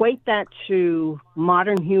equate that to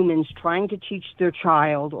modern humans trying to teach their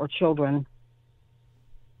child or children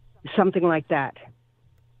something like that.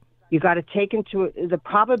 You got to take into the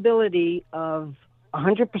probability of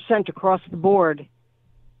 100% across the board,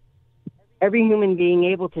 every human being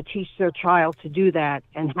able to teach their child to do that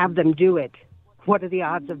and have them do it. What are the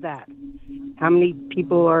odds of that? How many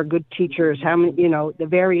people are good teachers? How many, the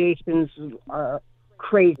variations are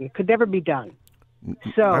crazy. It could never be done.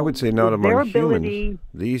 So I would say not is their among ability humans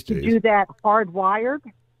these to days. do that hardwired?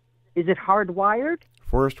 Is it hardwired?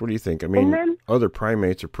 Forrest, what do you think? I mean, then- other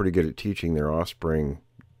primates are pretty good at teaching their offspring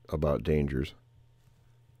about dangers.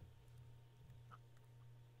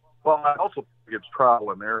 Well, I also think it's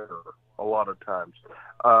trial and error a lot of times.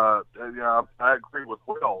 I agree with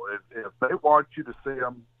Will. If they want you to see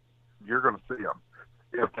them, you're going to see them.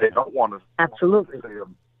 If they don't want to Absolutely. see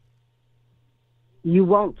them, You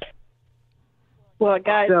won't. Well,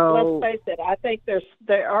 guys, So- let's face it. I think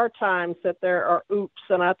there are times that there are oops,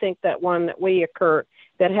 and I think that one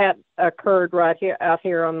that had occurred right out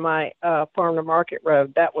here on my farm to market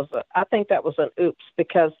road. I think that was an oops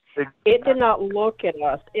because it did not look at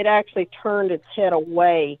us. It actually turned its head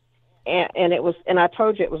away, and it was. And I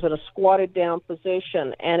told you it was in a squatted down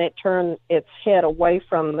position, and it turned its head away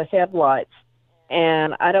from the headlights.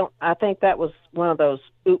 And I think that was one of those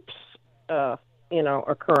oops.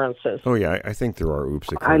 Occurrences. Oh yeah, I think there are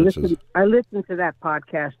oops occurrences. I listened to that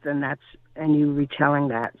podcast, and you retelling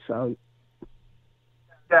that. So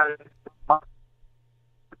yeah.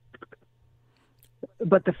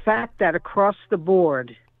 but the fact that across the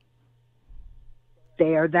board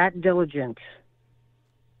they are that diligent,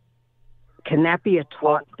 can that be a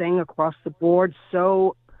taught thing across the board?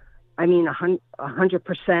 So,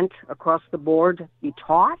 100% across the board be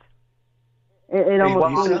taught? It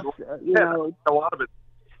almost seems, a lot of it.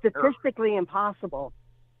 statistically impossible.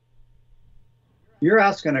 You're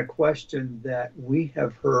asking a question that we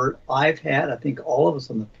have heard, I've had, I think all of us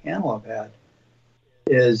on the panel have had,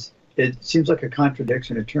 is it seems like a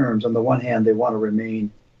contradiction of terms. On the one hand, they want to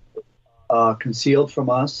remain concealed from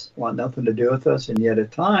us, want nothing to do with us, and yet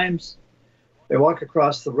at times they walk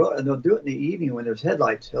across the road, and they'll do it in the evening when there's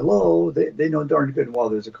headlights. Hello, they know darn good well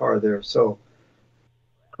there's a car there. So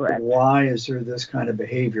Correct. why is there this kind of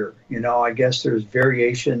behavior? I guess there's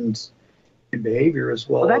variations in behavior as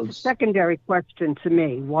well. That's a secondary question to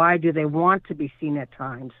me. Why do they want to be seen at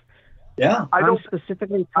times? Yeah. I'm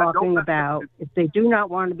specifically talking about if they do not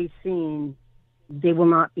want to be seen, they will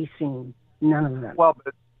not be seen. None of them. Well,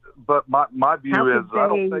 but my view is I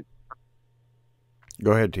don't think.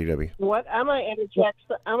 Go ahead, TW. What I'm going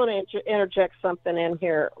to interject something in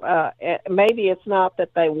here. Maybe it's not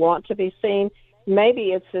that they want to be seen.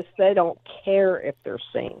 Maybe it's just they don't care if they're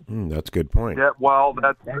seen. That's a good point. Yeah, well,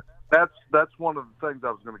 that's one of the things I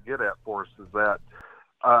was going to get at, for us, is that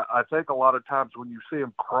I think a lot of times when you see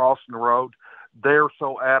them crossing the road, they're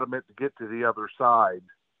so adamant to get to the other side.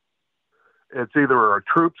 It's either a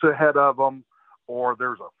troops ahead of them, or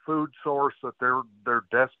there's a food source that they're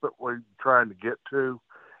desperately trying to get to,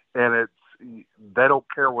 and they don't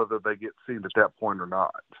care whether they get seen at that point or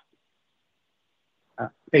not.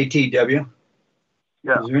 ATW.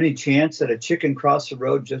 Yeah. Is there any chance that a chicken crossed the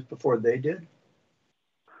road just before they did?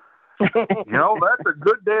 That's a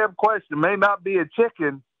good damn question. It may not be a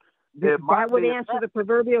chicken. That would answer the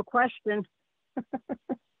proverbial question.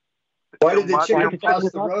 Why did the chicken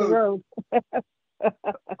cross the road?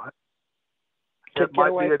 It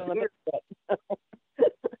might be a deer.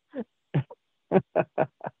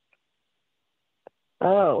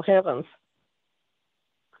 Oh, heavens.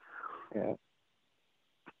 Yeah.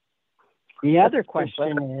 The other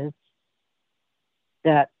question is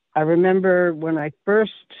that I remember when I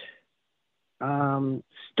first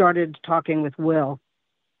started talking with Will,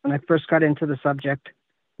 when I first got into the subject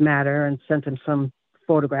matter and sent him some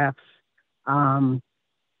photographs,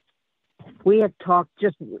 we had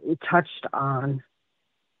touched on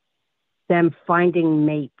them finding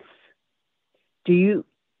mates. And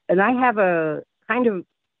I have a kind of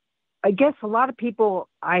I guess a lot of people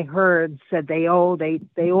I heard said they all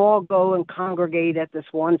go and congregate at this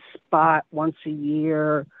one spot once a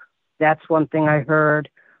year. That's one thing I heard.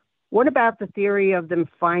 What about the theory of them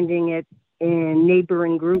finding it in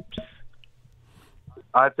neighboring groups?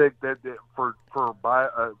 I think that for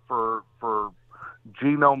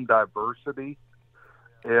genome diversity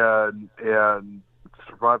and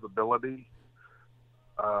survivability,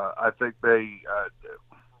 I think they,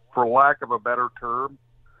 for lack of a better term,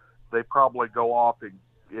 they probably go off and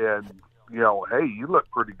hey, you look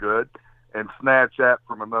pretty good, and snatch that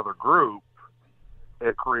from another group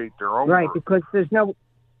and create their own right, group. Because there's no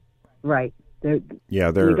right. You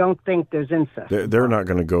don't think there's incest. They're not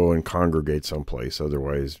going to go and congregate someplace.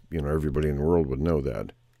 Otherwise, everybody in the world would know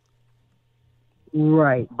that.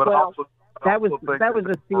 Right. But that was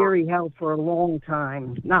a theory held for a long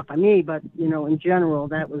time. Not by me, but in general,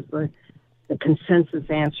 that was the consensus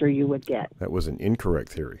answer you would get. That was an incorrect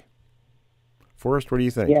theory. Forrest, what do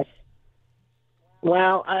you think? Yes.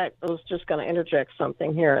 Well, I was just going to interject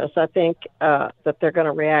something here. Is I think that they're going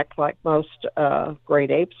to react like most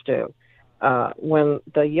great apes do. When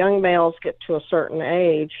the young males get to a certain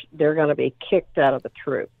age, they're going to be kicked out of the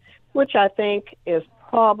troop, which I think is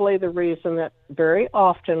probably the reason that very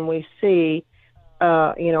often we see,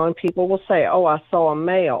 and people will say, "Oh, I saw a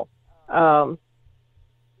male,"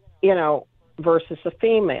 versus a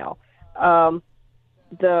female.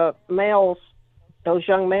 The males, those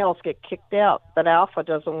young males get kicked out, but alpha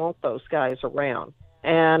doesn't want those guys around.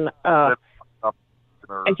 And that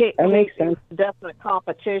makes sense. Definite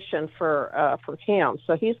competition for him.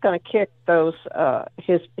 So he's going to kick those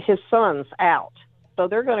his sons out. So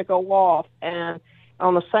they're going to go off, and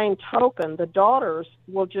on the same token, the daughters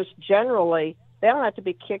will just generally, they don't have to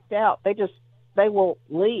be kicked out. They will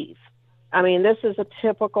leave. I mean, this is a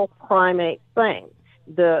typical primate thing.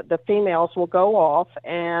 The females will go off,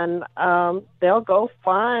 and they'll go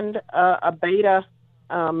find a beta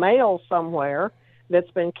male somewhere that's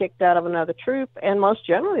been kicked out of another troop, and most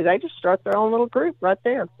generally they just start their own little group right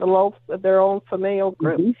there, their own familial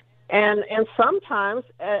group. Mm-hmm. And sometimes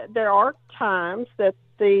there are times that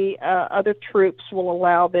the other troops will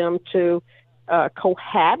allow them to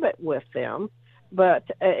cohabit with them, but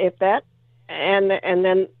if that and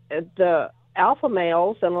then the alpha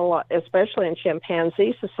males, and especially in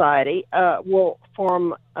chimpanzee society, will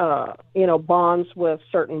form bonds with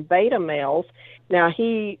certain beta males. Now,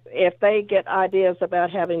 if they get ideas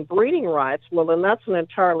about having breeding rights, well, then that's an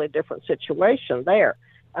entirely different situation there.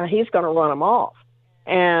 He's going to run them off.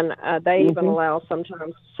 And they even allow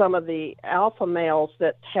sometimes some of the alpha males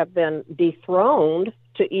that have been dethroned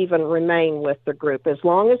to even remain with the group, as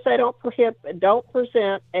long as they don't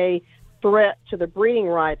present a threat to the breeding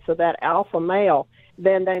rights of that alpha male,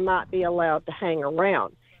 then they might be allowed to hang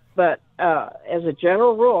around. But as a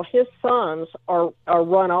general rule, his sons are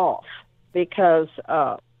run off, because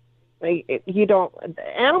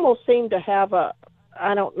animals seem to have I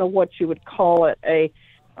don't know what you would call it, a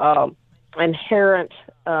inherent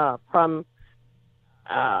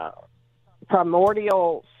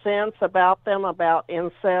primordial sense about them, about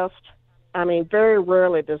incest. I mean, very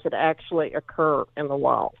rarely does it actually occur in the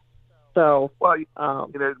wild. So,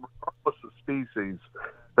 regardless of species,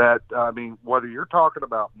 that, I mean, whether you're talking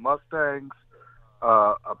about Mustangs,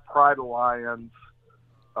 a pride of lions,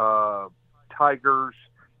 tigers,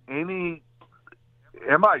 any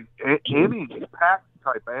pack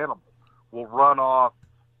type animal will run off,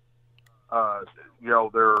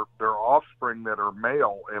 their offspring that are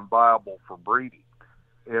male and viable for breeding.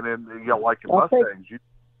 And in, like in Mustangs,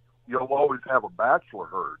 you'll always have a bachelor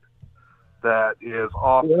herd that is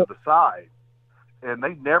off to the side, and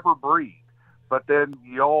they never breed. But then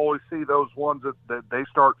you always see those ones that they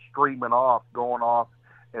start streaming off, going off,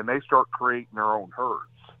 and they start creating their own herds.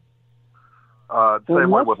 Same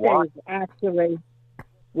way with lions. Actually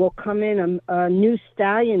will come in, a new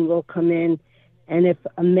stallion will come in, and if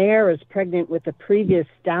a mare is pregnant with the previous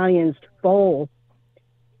stallion's foal,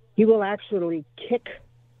 he will actually kick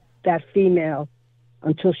that female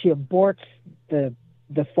until she aborts the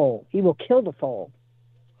foal. He will kill the foal,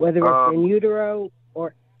 whether it's in utero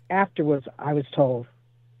or afterwards, I was told.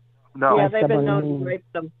 No. Yeah, they've been known to rape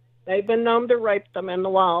them. They've been known to rape them in the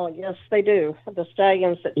wild. Yes, they do. The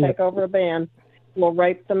stallions that take over a band will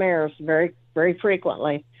rape the mares very, very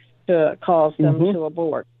frequently to cause them to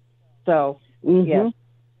abort. So, yes.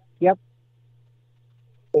 Yep.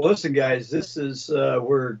 Well, listen, guys, this is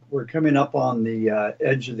we're coming up on the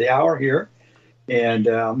edge of the hour here, and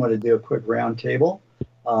I'm going to do a quick roundtable.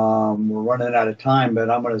 We're running out of time,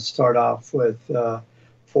 but I'm going to start off with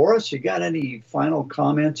Forrest. You got any final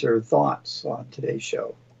comments or thoughts on today's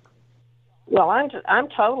show? Well, I'm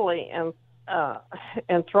totally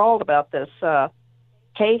enthralled about this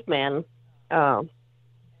caveman and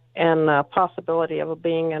possibility of it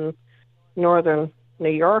being in northern New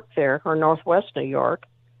York there, or northwest New York.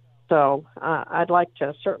 So I'd like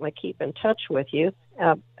to certainly keep in touch with you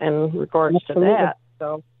in regards Absolutely. to that.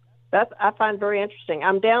 So that I find very interesting.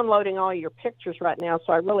 I'm downloading all your pictures right now,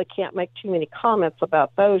 so I really can't make too many comments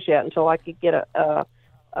about those yet until I could get a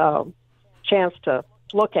chance to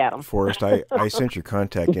look at them. Forrest, I sent your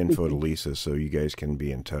contact info to Lisa, so you guys can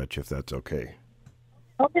be in touch if that's okay.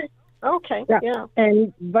 Okay. Yeah.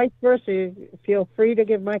 And vice versa, feel free to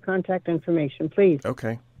give my contact information, please.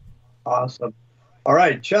 Okay. Awesome. All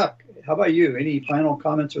right, Chuck, how about you? Any final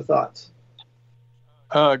comments or thoughts?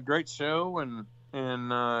 Great show and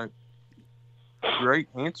great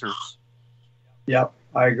answers. Yep,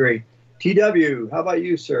 I agree. TW, how about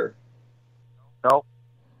you, sir? No.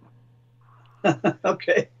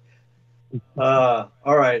 Okay. All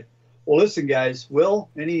right. Well, listen, guys. Will,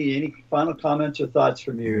 any final comments or thoughts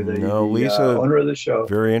from you? No, Lisa, owner of the show.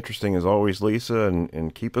 Very interesting as always, Lisa,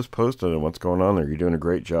 and keep us posted on what's going on there. You're doing a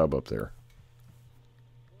great job up there.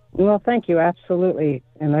 Well, thank you. Absolutely.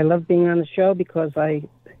 And I love being on the show because I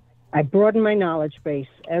broaden my knowledge base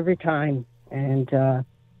every time and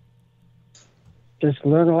just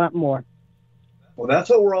learn a lot more. Well, that's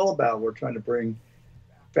what we're all about. We're trying to bring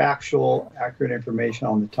factual, accurate information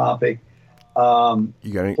on the topic.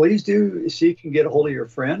 Please do see if you can get a hold of your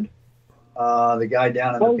friend, the guy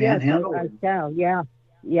down in the Panhandle. Yes, I shall.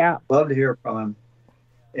 Yeah. Love to hear from him.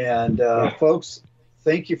 And folks,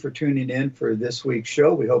 thank you for tuning in for this week's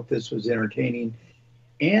show. We hope this was entertaining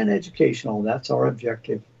and educational. That's our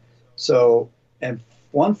objective. So, and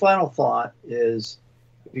one final thought is,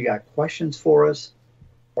 if you got questions for us,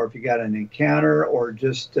 or if you got an encounter, or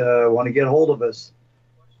just want to get a hold of us,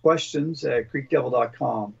 questions at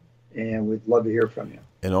creekdevil.com. And we'd love to hear from you.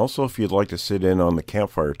 And also, if you'd like to sit in on the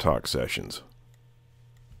campfire talk sessions.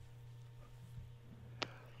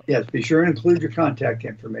 Yes, be sure and include your contact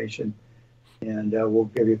information, and we'll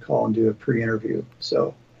give you a call and do a pre-interview.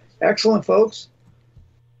 So, excellent, folks.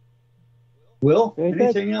 Will,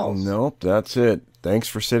 anything else? Nope, that's it. Thanks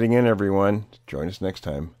for sitting in, everyone. Join us next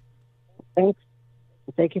time. Thanks.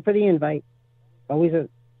 Thank you for the invite. Always a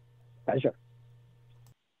pleasure.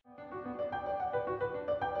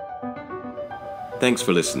 Thanks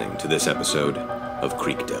for listening to this episode of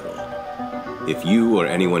Creek Devil. If you or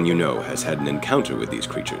anyone you know has had an encounter with these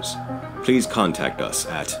creatures, please contact us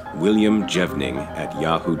at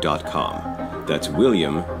williamjevning@yahoo.com. That's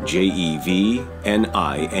William, Jevning,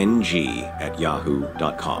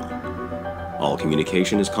 @yahoo.com. All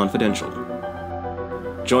communication is confidential.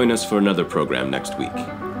 Join us for another program next week.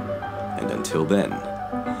 And until then,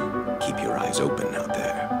 keep your eyes open.